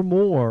or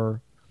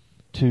more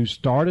to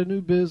start a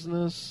new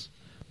business,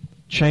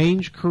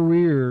 change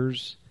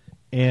careers,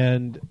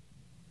 and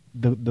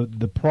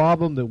the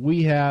problem that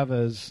we have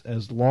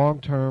as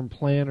long-term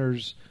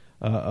planners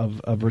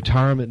of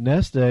retirement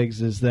nest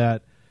eggs is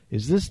that,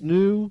 is this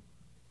new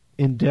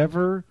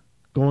endeavor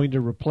going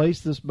to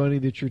replace this money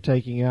that you're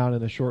taking out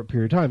in a short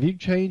period of time. If you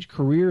change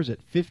careers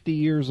at 50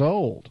 years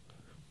old,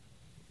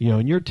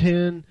 and you're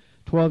 10,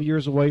 12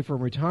 years away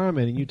from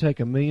retirement, and you take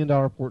 $1 million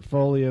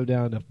portfolio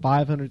down to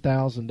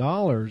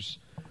 $500,000,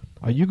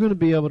 are you going to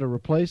be able to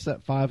replace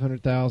that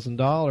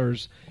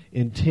 $500,000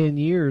 in 10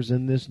 years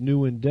in this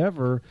new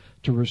endeavor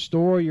to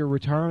restore your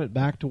retirement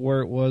back to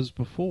where it was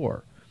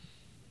before?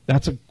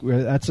 That's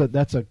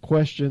a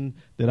question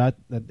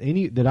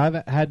that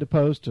I've had to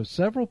pose to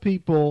several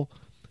people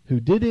who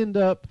did end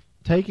up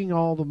taking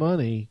all the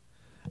money,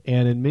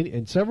 and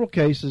in several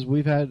cases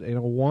we've had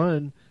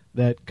one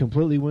that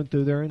completely went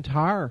through their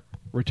entire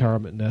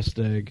retirement nest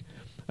egg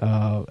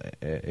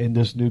in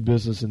this new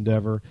business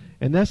endeavor,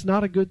 and that's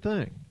not a good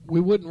thing. We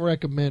wouldn't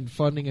recommend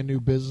funding a new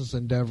business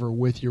endeavor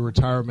with your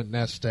retirement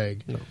nest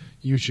egg. No.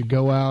 You should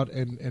go out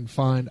and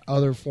find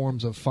other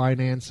forms of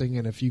financing,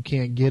 and if you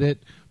can't get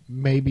it,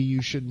 maybe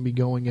you shouldn't be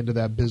going into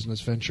that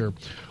business venture.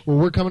 Well,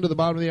 we're coming to the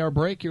bottom of the hour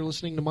break. You're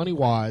listening to Money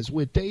Wise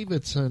with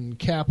Davidson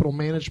Capital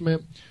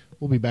Management.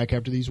 We'll be back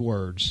after these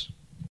words.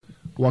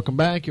 Welcome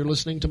back. You're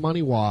listening to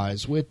Money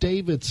Wise with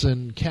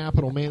Davidson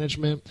Capital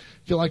Management.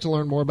 If you'd like to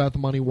learn more about the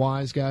Money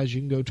Wise guys,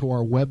 you can go to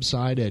our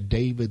website at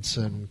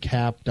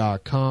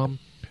davidsoncap.com.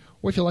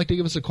 Or if you'd like to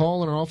give us a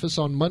call in our office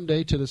on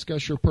Monday to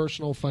discuss your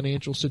personal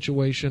financial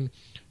situation,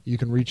 you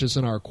can reach us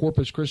in our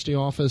Corpus Christi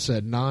office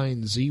at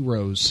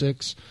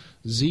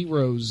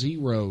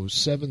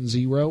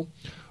 906-0070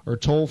 or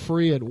toll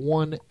free at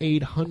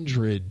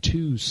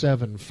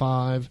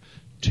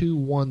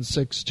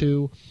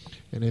 1-800-275-2162.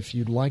 And if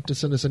you'd like to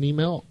send us an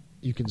email,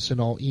 you can send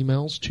all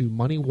emails to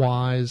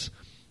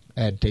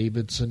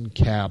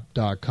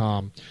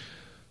moneywise@davidsoncap.com.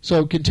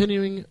 So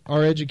continuing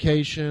our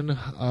education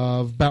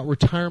about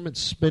retirement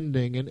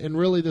spending, and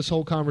really this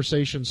whole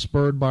conversation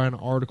spurred by an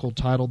article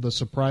titled The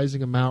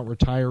Surprising Amount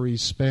Retirees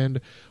Spend.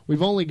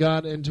 We've only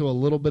got into a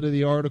little bit of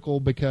the article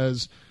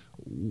because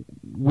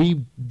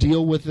we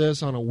deal with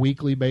this on a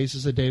weekly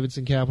basis at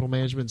Davidson Capital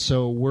Management,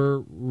 so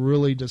we're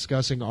really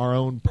discussing our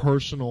own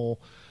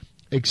personal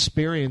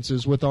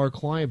experiences with our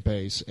client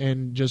base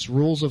and just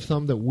rules of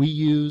thumb that we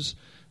use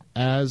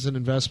as an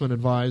investment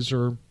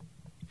advisor,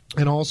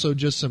 and also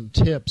just some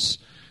tips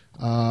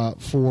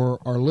for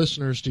our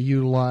listeners to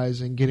utilize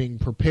in getting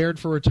prepared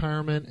for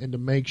retirement and to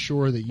make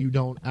sure that you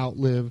don't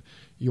outlive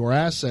your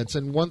assets.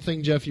 And one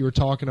thing, Jeff, you were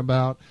talking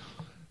about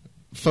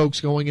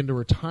folks going into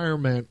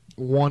retirement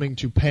wanting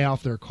to pay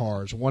off their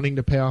cars, wanting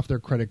to pay off their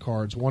credit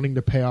cards, wanting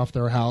to pay off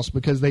their house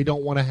because they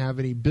don't want to have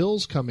any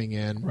bills coming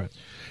in. Right.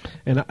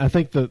 And I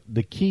think the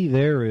key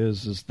there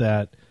is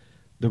that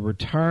the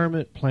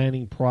retirement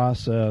planning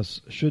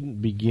process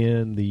shouldn't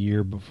begin the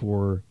year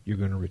before you're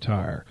going to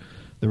retire.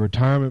 The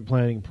retirement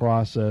planning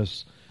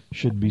process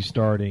should be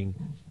starting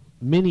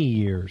many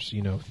years,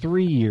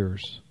 3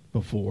 years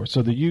before.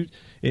 So that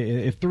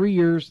if 3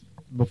 years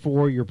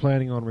before you're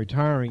planning on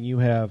retiring, you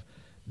have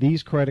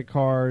these credit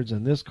cards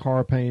and this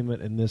car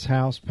payment and this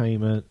house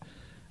payment,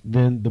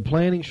 then the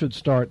planning should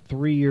start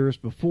 3 years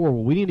before.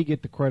 Well, we need to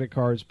get the credit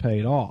cards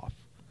paid off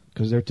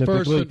because they're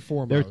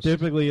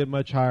typically at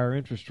much higher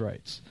interest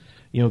rates.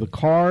 The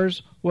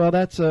cars, well,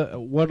 that's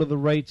what are the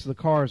rates the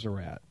cars are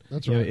at.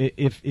 That's right.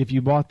 If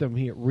you bought them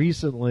here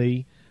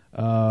recently,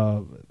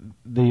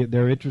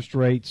 their interest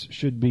rates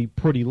should be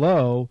pretty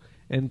low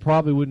and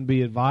probably wouldn't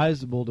be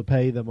advisable to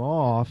pay them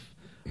off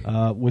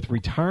with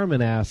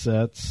retirement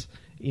assets,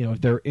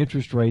 if their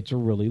interest rates are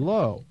really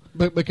low.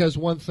 But because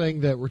one thing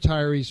that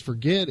retirees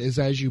forget is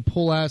as you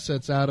pull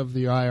assets out of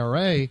the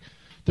IRA,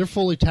 they're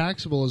fully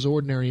taxable as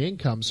ordinary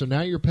income. So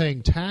now you're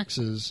paying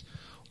taxes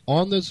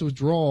on this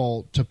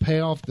withdrawal to pay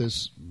off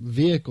this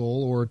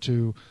vehicle or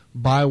to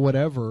buy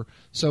whatever.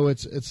 So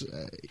it's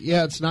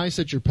nice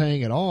that you're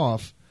paying it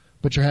off,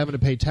 but you're having to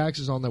pay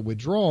taxes on that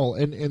withdrawal.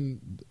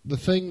 And the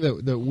thing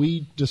that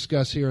we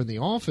discuss here in the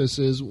office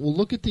is, well,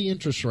 look at the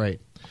interest rate.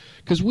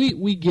 Because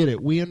we get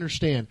it. We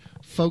understand.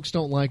 Folks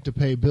don't like to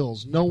pay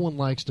bills. No one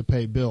likes to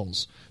pay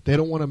bills. They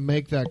don't want to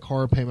make that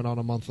car payment on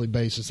a monthly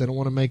basis. They don't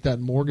want to make that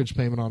mortgage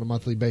payment on a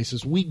monthly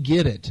basis. We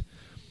get it.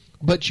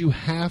 But you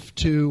have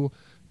to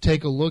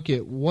take a look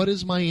at, what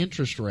is my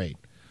interest rate?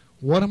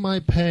 What am I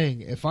paying?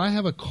 If I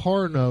have a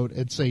car note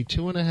at, say,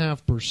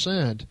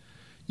 2.5%,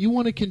 you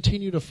want to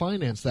continue to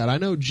finance that. I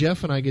know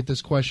Jeff and I get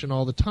this question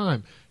all the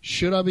time.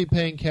 Should I be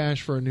paying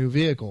cash for a new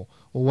vehicle?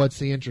 Well, what's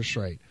the interest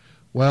rate?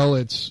 Well,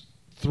 it's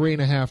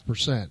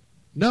 3.5%.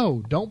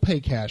 No, don't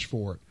pay cash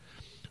for it.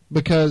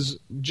 Because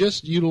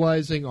just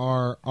utilizing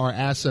our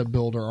asset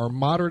builder, our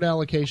moderate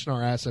allocation,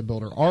 our asset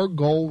builder, our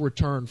goal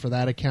return for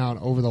that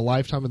account over the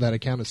lifetime of that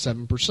account is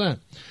 7%.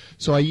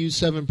 So I use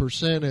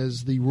 7%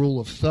 as the rule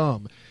of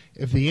thumb.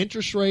 If the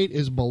interest rate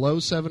is below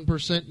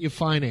 7%, you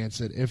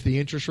finance it. If the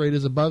interest rate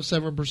is above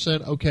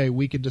 7%, okay,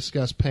 we could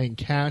discuss paying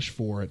cash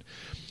for it.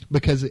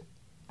 Because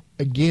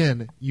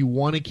again, you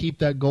want to keep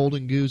that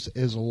golden goose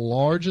as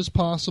large as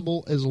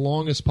possible, as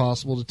long as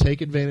possible, to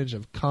take advantage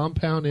of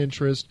compound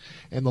interest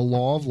and the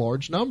law of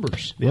large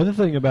numbers. The other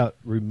thing about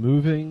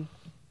removing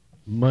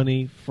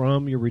money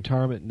from your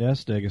retirement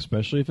nest egg,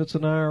 especially if it's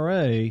an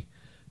IRA,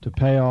 to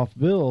pay off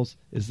bills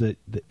is the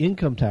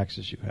income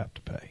taxes you have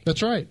to pay.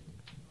 That's right.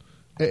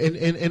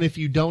 And if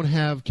you don't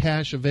have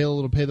cash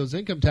available to pay those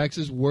income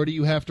taxes, where do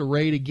you have to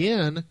rate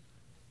again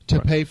to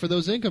pay for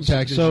those income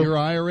taxes? So, your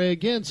IRA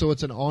again. So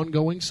it's an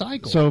ongoing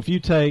cycle. So if you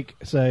take,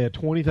 say, a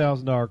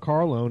 $20,000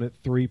 car loan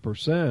at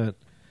 3%,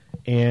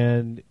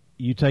 and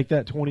you take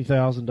that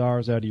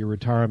 $20,000 out of your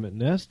retirement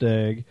nest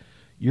egg,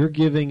 you're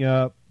giving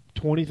up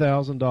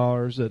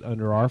 $20,000 that,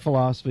 under our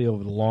philosophy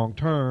over the long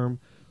term,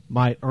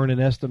 might earn an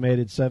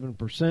estimated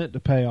 7% to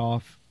pay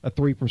off a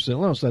 3%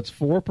 loan. So that's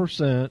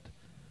 4%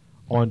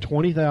 on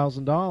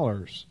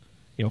 $20,000.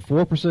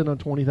 4% on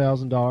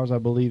 $20,000, I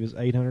believe, is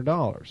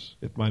 $800.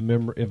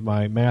 If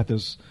my math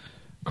is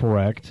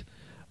correct,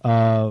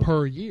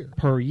 per year.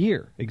 Per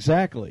year,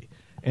 exactly.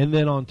 And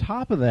then on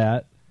top of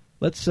that,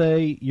 let's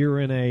say you're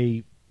in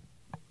a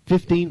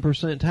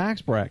 15%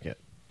 tax bracket,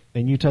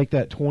 and you take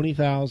that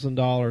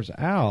 $20,000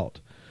 out.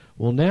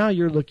 Well, now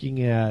you're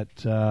looking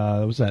at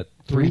was that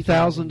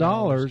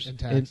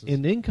 $3,000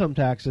 in income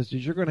taxes that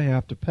you're going to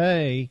have to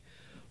pay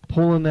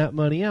pulling that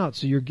money out.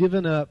 So you're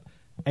giving up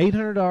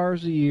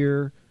 $800 a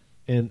year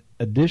in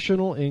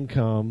additional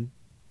income,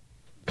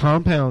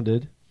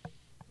 compounded,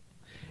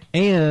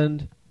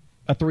 and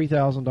a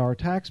 $3,000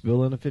 tax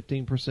bill in a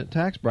 15%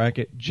 tax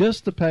bracket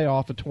just to pay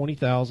off a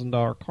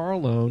 $20,000 car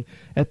loan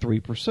at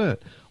 3%.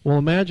 Well,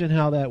 imagine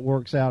how that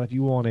works out if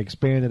you want to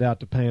expand it out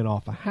to paying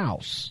off a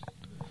house.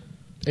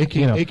 It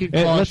can cost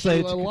let's say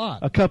you it's a lot.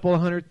 A couple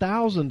of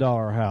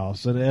 $100,000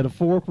 house and at a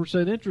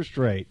 4% interest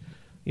rate.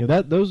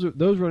 Those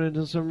run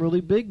into some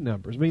really big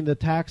numbers. I mean, the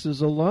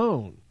taxes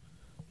alone.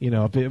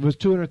 If it was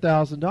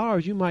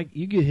 $200,000,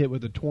 you get hit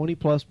with a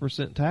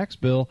 20+% tax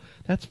bill.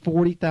 That's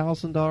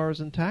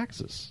 $40,000 in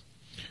taxes.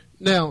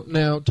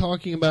 Now,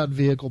 talking about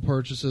vehicle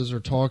purchases or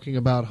talking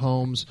about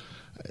homes,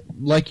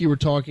 like you were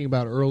talking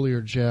about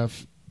earlier,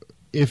 Jeff,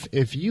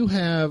 if you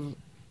have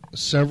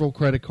several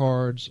credit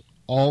cards,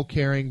 all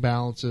carrying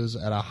balances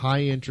at a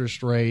high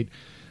interest rate,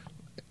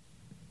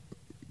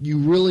 you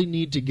really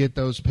need to get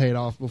those paid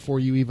off before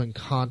you even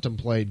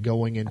contemplate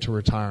going into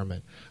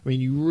retirement. I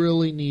mean, you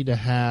really need to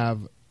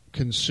have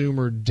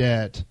consumer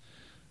debt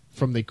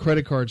from the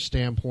credit card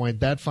standpoint,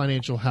 that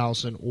financial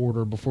house in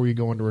order before you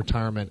go into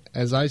retirement.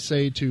 As I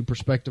say to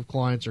prospective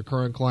clients or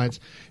current clients,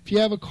 if you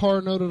have a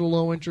car note at a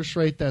low interest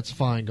rate, that's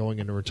fine going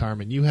into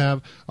retirement. You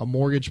have a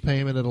mortgage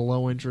payment at a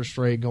low interest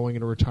rate going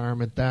into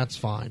retirement, that's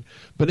fine.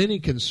 But any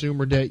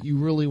consumer debt, you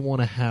really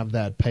want to have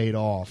that paid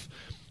off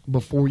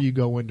before you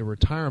go into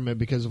retirement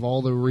because of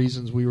all the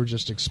reasons we were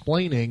just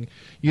explaining.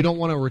 You don't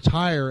want to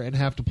retire and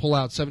have to pull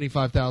out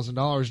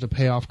 $75,000 to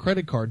pay off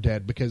credit card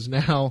debt because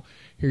now,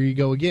 here you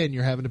go again,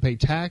 you're having to pay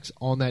tax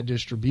on that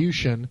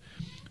distribution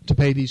to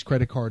pay these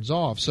credit cards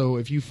off. So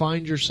if you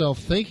find yourself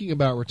thinking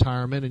about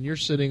retirement and you're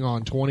sitting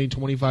on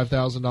 $20,000,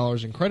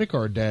 $25,000 in credit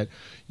card debt,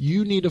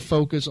 you need to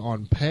focus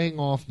on paying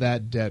off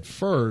that debt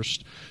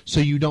first so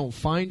you don't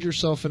find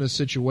yourself in a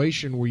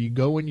situation where you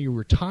go and you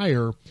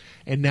retire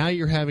and now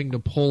you're having to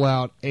pull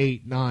out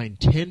 8, 9,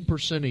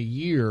 10% a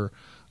year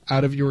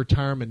out of your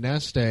retirement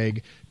nest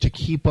egg to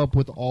keep up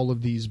with all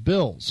of these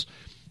bills.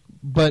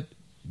 But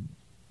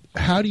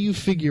how do you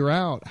figure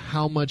out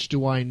how much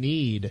do I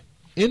need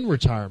in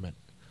retirement?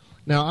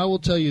 Now, I will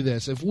tell you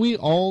this. If we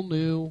all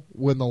knew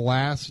when the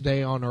last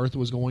day on earth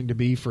was going to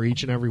be for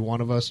each and every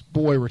one of us,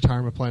 boy,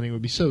 retirement planning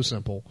would be so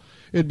simple.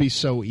 It would be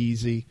so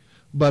easy.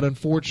 But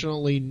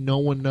unfortunately, no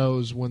one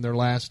knows when their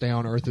last day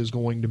on earth is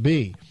going to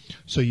be.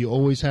 So you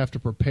always have to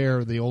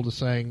prepare, the oldest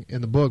saying in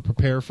the book,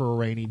 prepare for a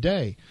rainy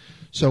day.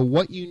 So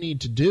what you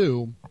need to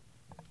do,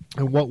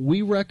 and what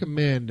we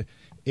recommend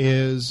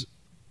is,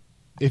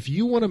 if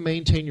you want to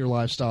maintain your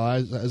lifestyle,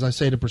 as I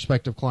say to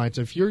prospective clients,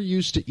 if you're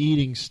used to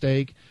eating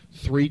steak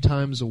 3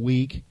 times a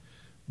week,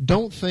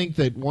 don't think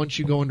that once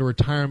you go into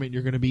retirement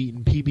you're going to be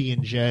eating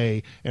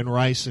PB&J and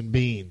rice and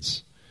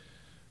beans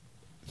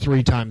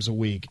 3 times a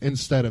week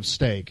instead of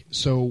steak.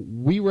 So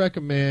we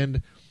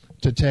recommend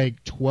to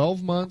take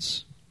 12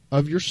 months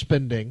of your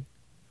spending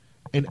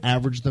and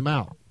average them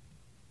out.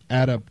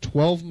 Add up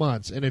 12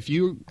 months. And if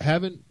you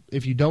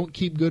don't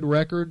keep good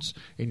records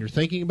and you're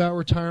thinking about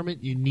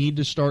retirement, you need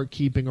to start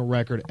keeping a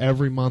record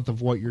every month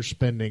of what you're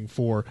spending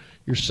for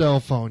your cell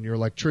phone, your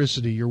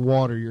electricity, your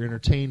water, your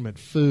entertainment,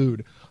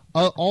 food,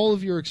 all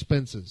of your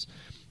expenses.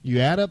 You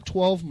add up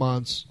 12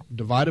 months,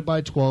 divided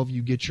by 12,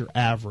 you get your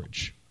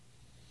average.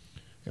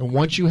 And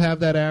once you have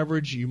that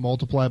average, you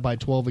multiply by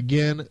 12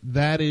 again.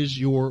 That is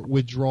your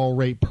withdrawal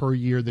rate per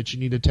year that you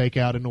need to take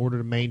out in order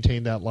to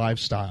maintain that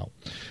lifestyle.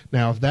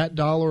 Now, if that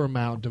dollar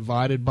amount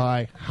divided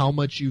by how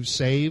much you've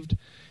saved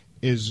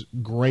is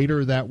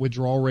greater, that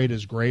withdrawal rate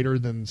is greater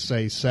than,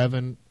 say,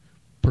 7%,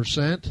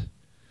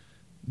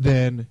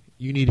 then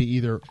you need to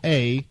either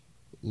A,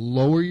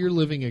 lower your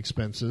living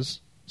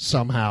expenses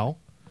somehow,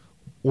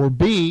 or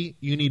B,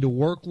 you need to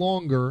work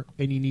longer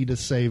and you need to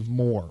save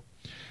more.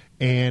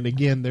 And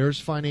again, there's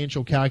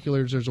financial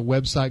calculators. There's a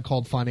website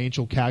called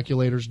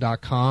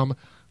financialcalculators.com.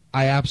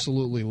 I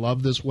absolutely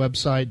love this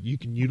website. You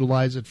can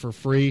utilize it for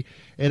free.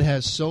 It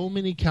has so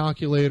many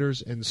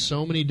calculators and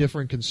so many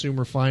different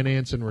consumer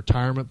finance and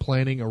retirement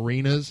planning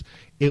arenas.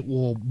 It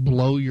will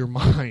blow your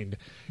mind.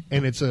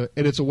 And it's a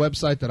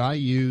website that I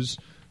use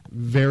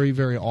very,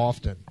 very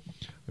often.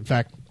 In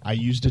fact, I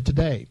used it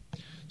today.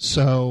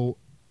 So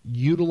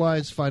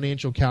utilize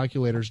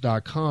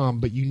financialcalculators.com,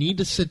 but you need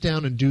to sit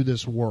down and do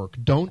this work.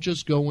 Don't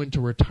just go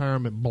into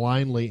retirement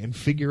blindly and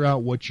figure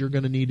out what you're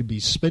going to need to be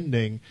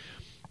spending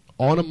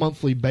on a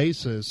monthly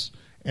basis.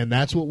 And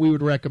that's what we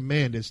would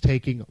recommend, is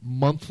taking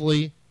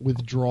monthly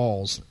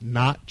withdrawals,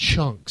 not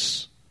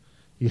chunks.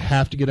 You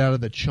have to get out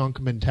of the chunk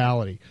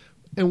mentality.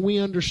 And we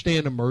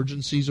understand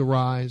emergencies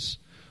arise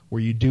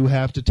where you do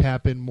have to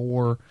tap in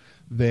more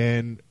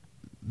than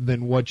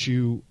what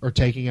you are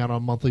taking out on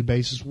a monthly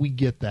basis. We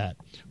get that.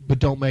 But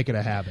don't make it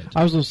a habit.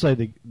 I was going to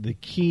say the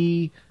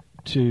key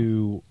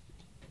to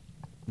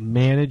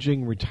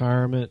managing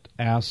retirement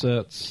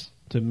assets,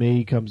 to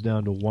me, comes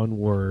down to one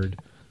word: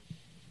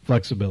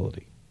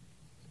 flexibility.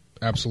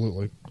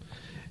 Absolutely.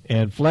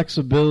 And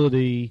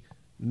flexibility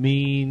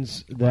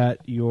means that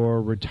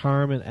your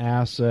retirement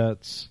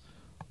assets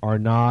are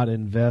not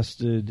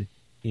invested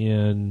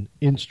in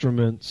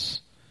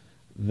instruments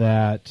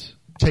that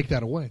take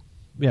that away.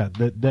 Yeah,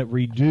 that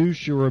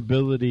reduce your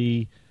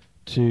ability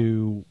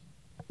to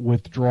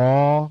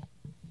withdraw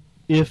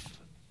if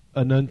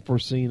an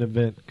unforeseen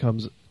event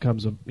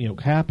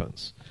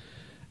happens.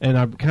 And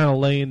I'm kind of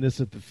laying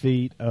this at the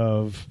feet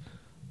of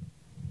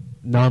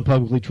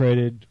non-publicly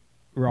traded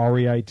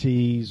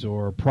REITs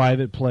or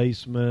private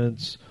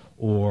placements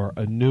or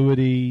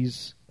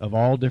annuities of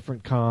all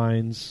different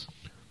kinds.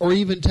 Or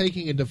even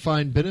taking a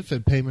defined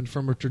benefit payment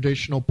from a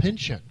traditional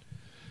pension.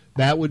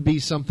 That would be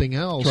something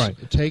else. Right.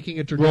 Taking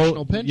a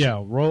traditional pension.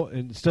 Yeah,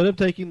 instead of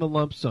taking the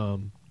lump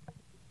sum,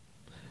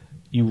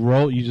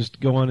 you just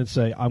go on and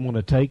say, I'm going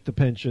to take the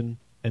pension,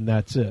 and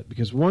that's it.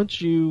 Because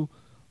once you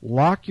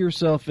lock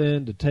yourself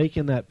into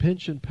taking that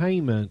pension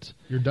payment,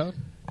 you're done.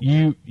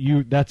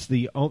 That's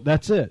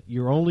it.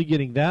 You're only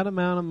getting that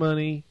amount of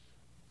money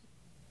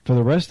for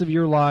the rest of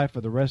your life,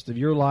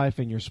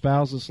 and your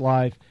spouse's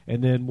life,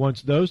 and then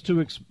once those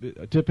two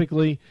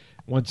typically,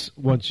 once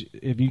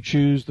if you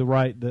choose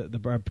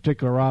the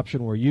particular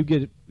option where you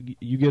get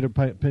a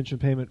pension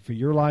payment for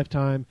your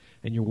lifetime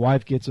and your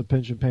wife gets a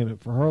pension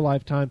payment for her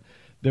lifetime,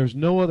 there's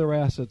no other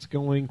assets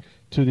going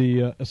to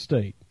the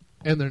estate.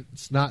 And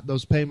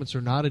those payments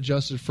are not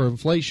adjusted for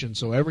inflation.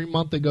 So every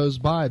month that goes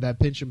by, that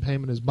pension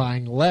payment is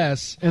buying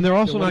less. And they're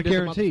also not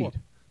guaranteed.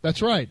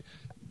 That's right.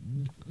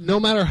 No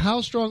matter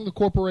how strong the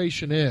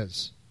corporation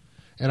is,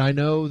 and I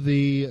know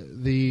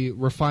the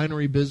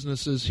refinery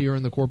businesses here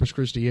in the Corpus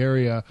Christi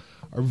area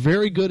are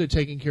very good at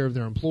taking care of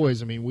their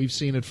employees. I mean, we've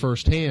seen it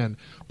firsthand.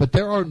 But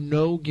there are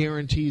no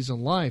guarantees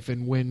in life.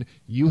 And when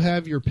you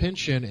have your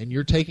pension and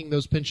you're taking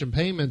those pension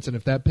payments, and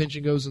if that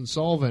pension goes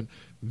insolvent,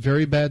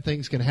 very bad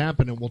things can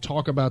happen. And we'll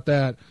talk about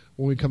that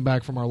when we come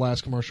back from our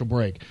last commercial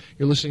break.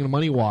 You're listening to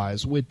Money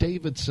Wise with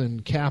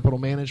Davidson Capital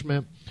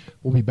Management.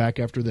 We'll be back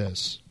after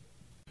this.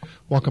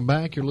 Welcome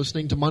back. You're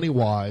listening to Money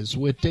Wise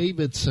with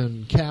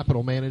Davidson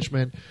Capital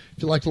Management.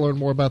 If you'd like to learn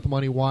more about the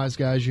Money Wise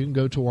guys, you can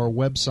go to our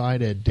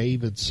website at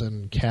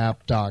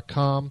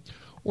davidsoncap.com.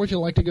 Or if you'd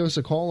like to give us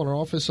a call in our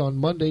office on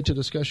Monday to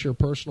discuss your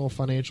personal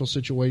financial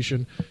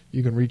situation,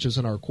 you can reach us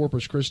in our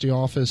Corpus Christi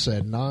office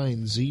at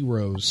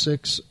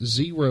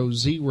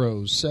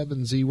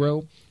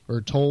 906-0070 or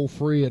toll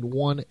free at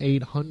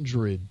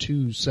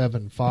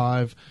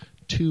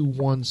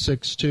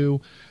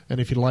 1-800-275-2162. And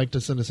if you'd like to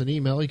send us an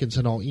email, you can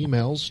send all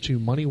emails to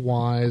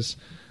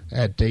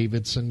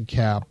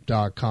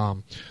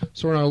moneywise@davidsoncap.com.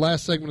 So in our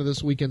last segment of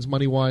this weekend's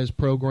MoneyWise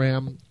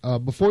program,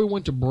 before we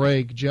went to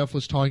break, Jeff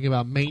was talking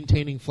about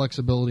maintaining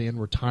flexibility in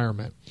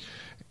retirement.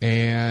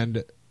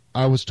 And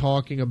I was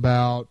talking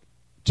about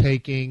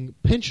taking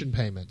pension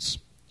payments.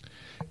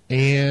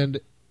 And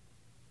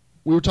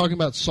we were talking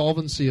about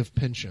solvency of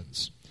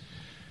pensions.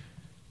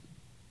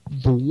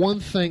 The one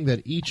thing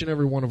that each and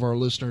every one of our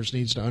listeners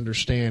needs to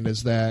understand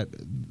is that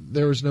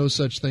there is no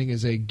such thing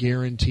as a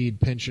guaranteed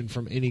pension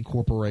from any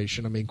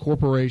corporation. I mean,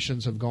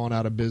 corporations have gone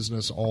out of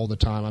business all the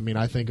time. I mean,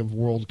 I think of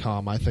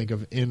WorldCom. I think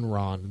of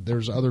Enron.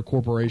 There's other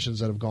corporations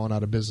that have gone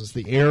out of business.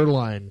 The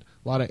airline,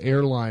 a lot of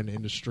airline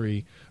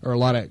industry, or a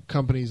lot of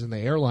companies in the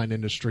airline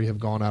industry have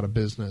gone out of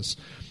business.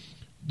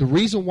 The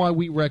reason why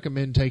we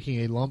recommend taking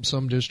a lump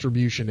sum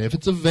distribution, if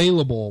it's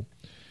available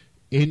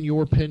in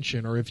your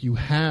pension, or if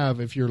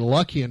you're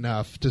lucky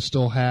enough to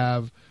still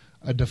have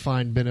a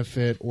defined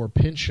benefit or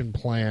pension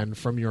plan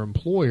from your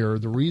employer,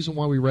 the reason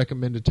why we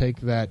recommend to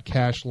take that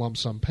cash lump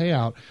sum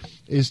payout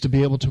is to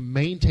be able to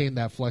maintain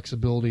that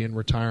flexibility in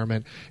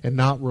retirement and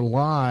not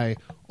rely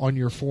on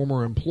your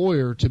former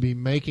employer to be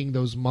making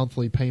those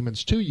monthly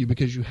payments to you,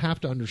 because you have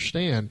to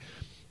understand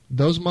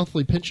those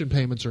monthly pension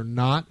payments are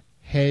not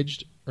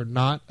hedged or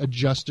not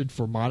adjusted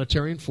for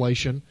monetary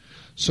inflation.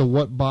 So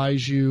what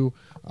buys you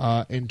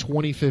in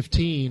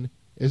 2015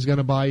 is going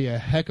to buy you a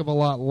heck of a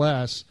lot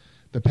less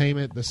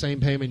the same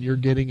payment you're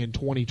getting in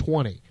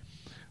 2020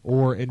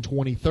 or in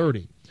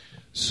 2030.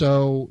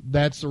 So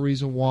that's the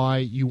reason why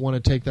you want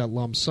to take that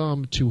lump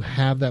sum, to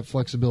have that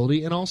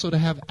flexibility and also to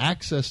have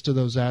access to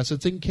those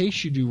assets in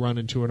case you do run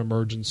into an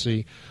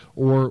emergency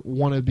or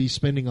want to be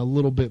spending a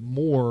little bit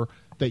more,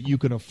 that you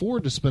can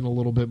afford to spend a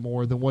little bit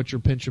more than what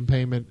your pension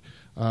payment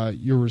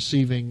you're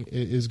receiving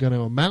is going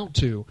to amount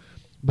to.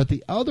 But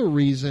the other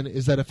reason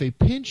is that if a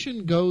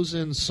pension goes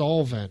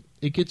insolvent,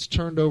 it gets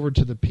turned over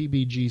to the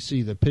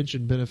PBGC, the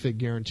Pension Benefit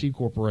Guaranty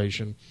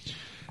Corporation.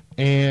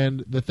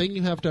 And the thing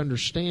you have to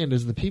understand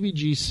is the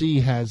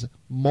PBGC has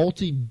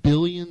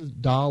multi-billion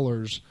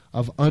dollars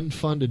of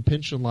unfunded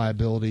pension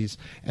liabilities,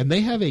 and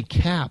they have a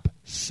cap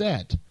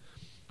set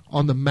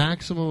on the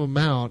maximum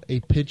amount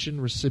a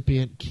pension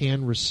recipient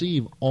can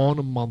receive on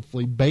a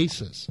monthly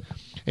basis.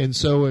 And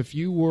so if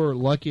you were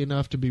lucky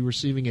enough to be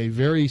receiving a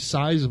very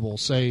sizable,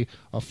 say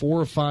a $4,000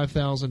 or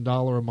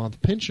 $5,000 a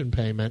month pension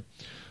payment,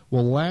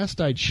 well, last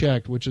I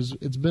checked, which is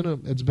it's been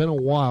a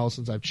while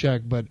since I've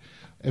checked, but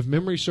if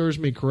memory serves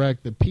me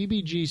correct, the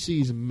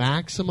PBGC's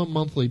maximum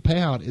monthly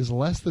payout is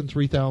less than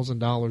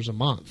 $3,000 a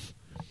month.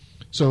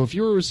 So if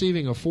you were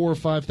receiving a $4,000 or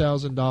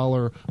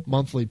 $5,000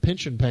 monthly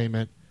pension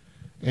payment,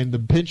 and the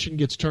pension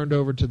gets turned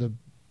over to the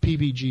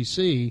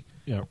PBGC,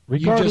 Yeah,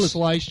 you just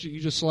sliced your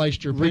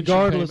pension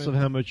regardless payment.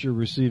 of how much you're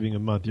receiving a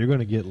month, you're going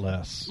to get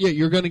less. Yeah,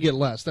 you're going to get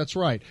less. That's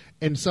right.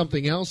 And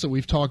something else that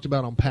we've talked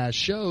about on past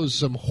shows,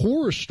 some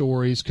horror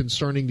stories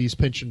concerning these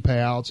pension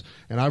payouts,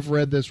 and I've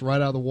read this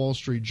right out of the Wall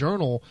Street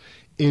Journal,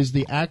 is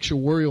the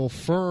actuarial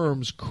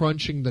firms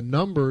crunching the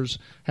numbers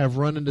have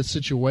run into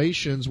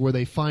situations where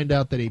they find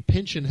out that a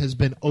pension has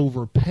been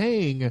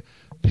overpaying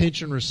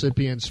pension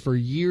recipients for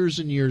years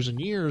and years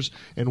and years,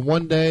 and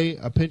one day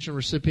a pension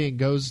recipient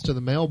goes to the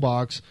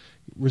mailbox,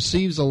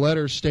 receives a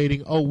letter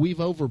stating, oh,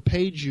 we've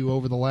overpaid you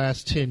over the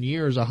last 10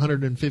 years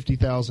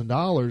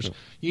 $150,000.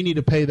 You need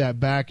to pay that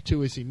back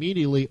to us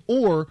immediately,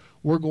 or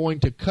we're going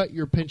to cut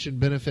your pension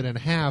benefit in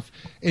half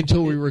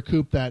until we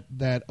recoup that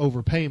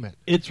overpayment.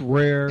 It's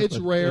rare. It's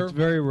rare. It's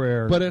very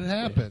rare. But it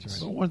happens.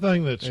 So one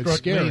thing that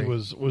struck me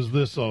was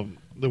this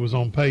that was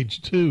on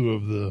page 2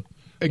 of the...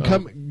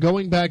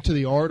 Going back to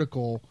the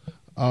article,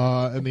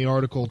 and the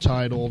article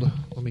titled,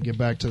 let me get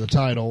back to the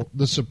title,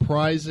 The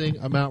Surprising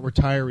Amount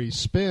Retirees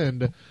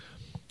Spend,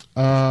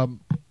 the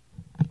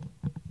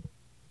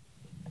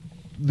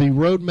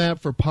roadmap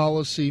for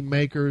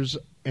policymakers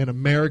and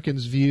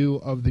Americans' view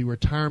of the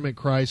retirement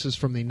crisis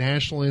from the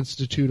National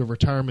Institute of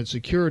Retirement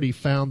Security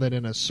found that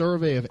in a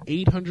survey of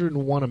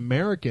 801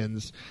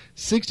 Americans,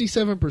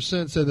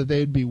 67% said that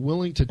they'd be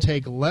willing to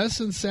take less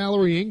in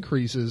salary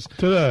increases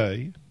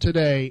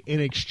today in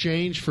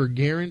exchange for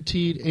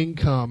guaranteed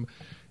income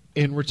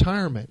in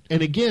retirement.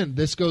 And again,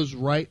 this is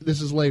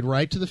laid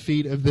right to the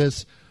feet of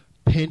this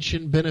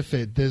pension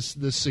benefit,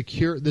 the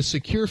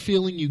secure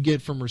feeling you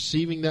get from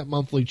receiving that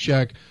monthly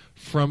check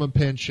from a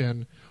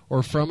pension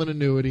or from an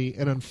annuity.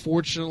 And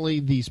unfortunately,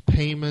 these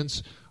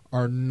payments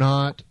are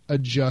not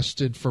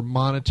adjusted for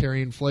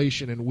monetary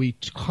inflation. And we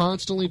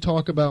constantly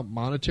talk about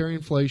monetary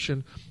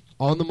inflation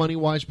on the Money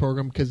Wise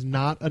program because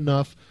not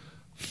enough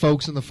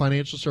folks in the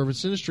financial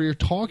service industry are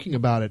talking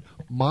about it.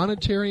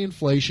 Monetary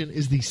inflation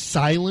is the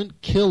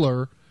silent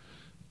killer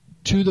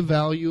to the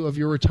value of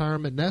your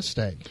retirement nest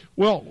egg.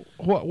 Well,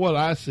 what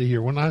I see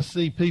here, when I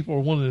see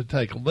people wanting to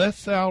take less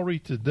salary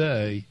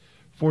today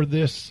for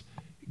this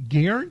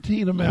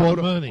guaranteed amount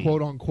of money,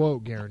 quote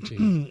unquote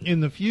guarantee, in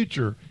the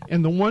future,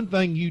 and the one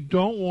thing you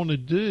don't want to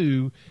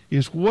do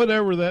is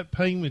whatever that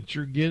payment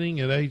you're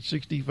getting at age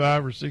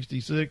 65 or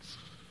 66,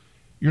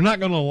 you're not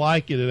going to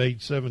like it at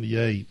age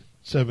 78,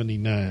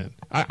 79.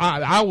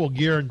 I will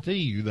guarantee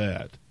you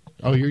that.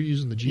 Oh, you're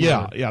using the G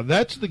word. Yeah,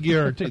 that's the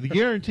guarantee. The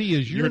guarantee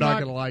is you're not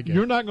going to like it.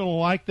 You're not going to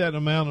like that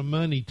amount of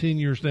money 10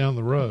 years down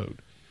the road.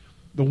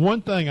 The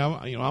one thing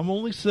I'm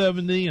only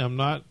 70. I'm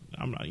not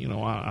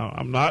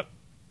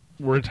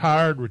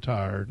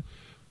retired.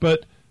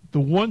 But the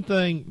one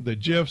thing that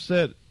Jeff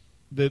said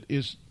that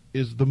is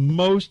the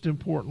most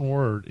important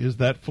word is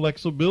that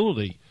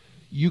flexibility.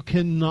 You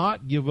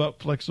cannot give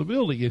up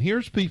flexibility. And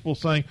here's people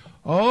saying,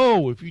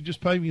 oh, if you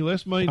just pay me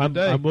less money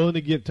today. I'm willing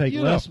to take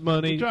less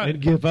money and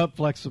give up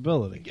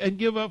flexibility.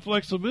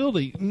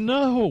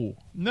 No.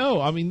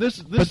 I mean,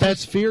 this. But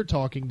that's fear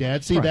talking,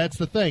 Dad. See, That's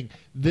the thing.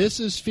 This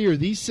is fear.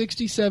 These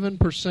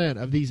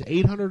 67% of these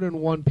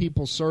 801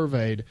 people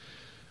surveyed,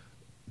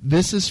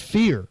 this is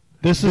fear.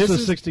 This is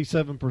the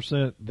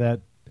 67%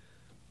 that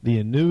the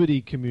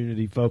annuity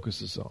community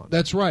focuses on.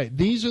 That's right.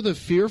 These are the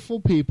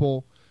fearful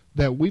people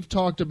that we've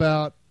talked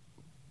about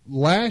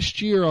last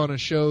year on a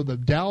show, the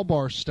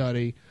Dalbar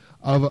study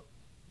of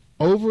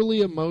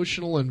overly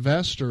emotional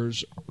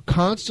investors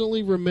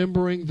constantly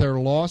remembering their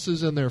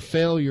losses and their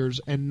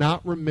failures and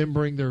not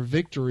remembering their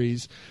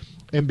victories.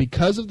 And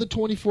because of the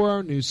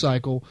 24-hour news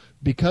cycle,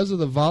 because of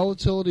the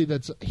volatility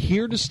that's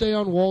here to stay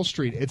on Wall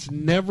Street, it's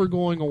never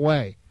going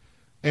away.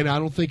 and I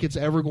don't think it's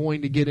ever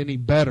going to get any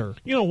better.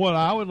 You know what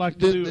I would like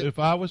to do if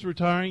I was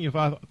retiring, if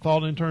I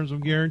thought in terms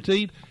of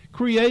guaranteed?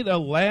 Create a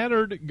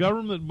laddered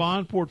government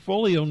bond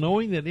portfolio,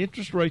 knowing that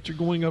interest rates are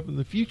going up in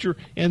the future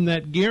and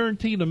that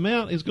guaranteed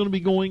amount is going to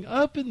be going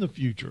up in the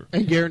future.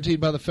 And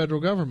guaranteed by the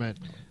federal government.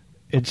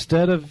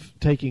 Instead of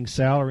taking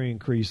salary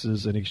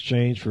increases in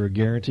exchange for a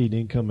guaranteed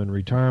income in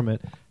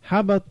retirement, how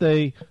about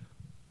they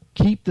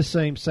keep the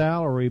same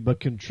salary but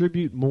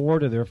contribute more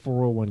to their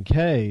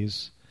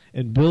 401ks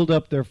and build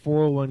up their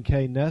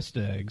 401k nest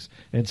eggs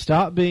and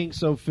stop being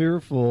so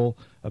fearful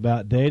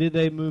about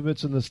day-to-day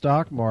movements in the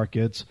stock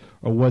markets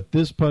or what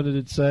this pundit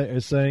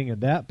is saying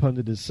and that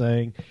pundit is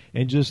saying,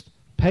 and just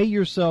pay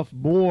yourself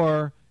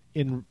more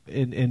in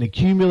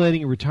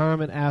accumulating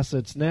retirement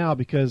assets now,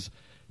 because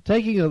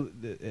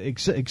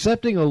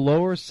accepting a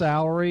lower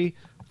salary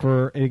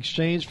in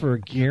exchange for a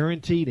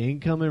guaranteed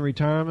income in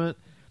retirement,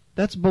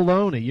 that's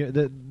baloney.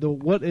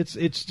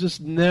 It's just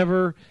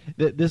never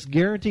that this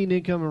guaranteed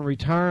income in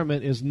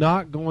retirement is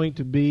not going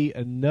to be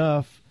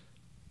enough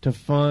to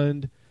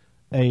fund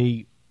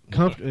a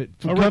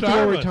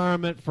comfortable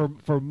retirement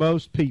for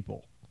most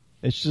people.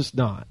 It's just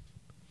not.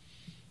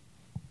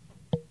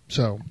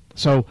 So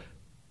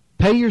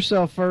pay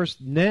yourself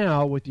first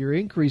now with your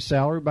increased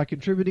salary by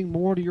contributing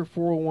more to your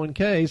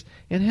 401ks,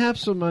 and have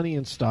some money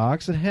in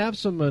stocks, and have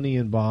some money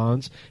in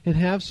bonds, and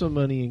have some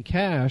money in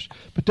cash,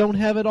 but don't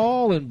have it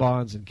all in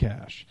bonds and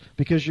cash,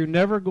 because you're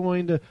never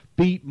going to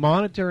beat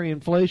monetary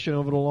inflation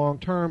over the long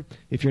term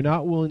if you're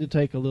not willing to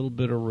take a little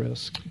bit of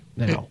risk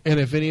now.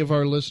 And if any of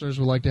our listeners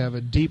would like to have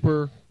a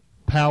deeper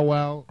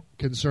powwow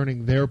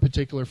concerning their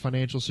particular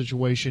financial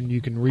situation,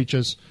 you can reach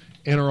us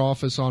in our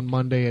office on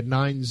Monday at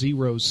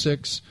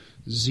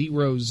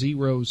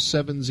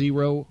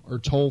 906-0070 or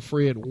toll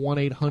free at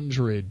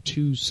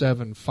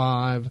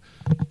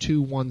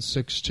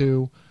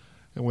 1-800-275-2162.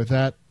 And with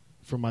that,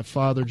 from my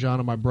father John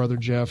and my brother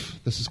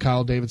Jeff, this is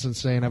Kyle Davidson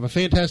saying have a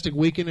fantastic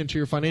weekend into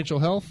your financial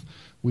health.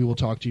 We will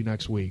talk to you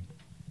next week.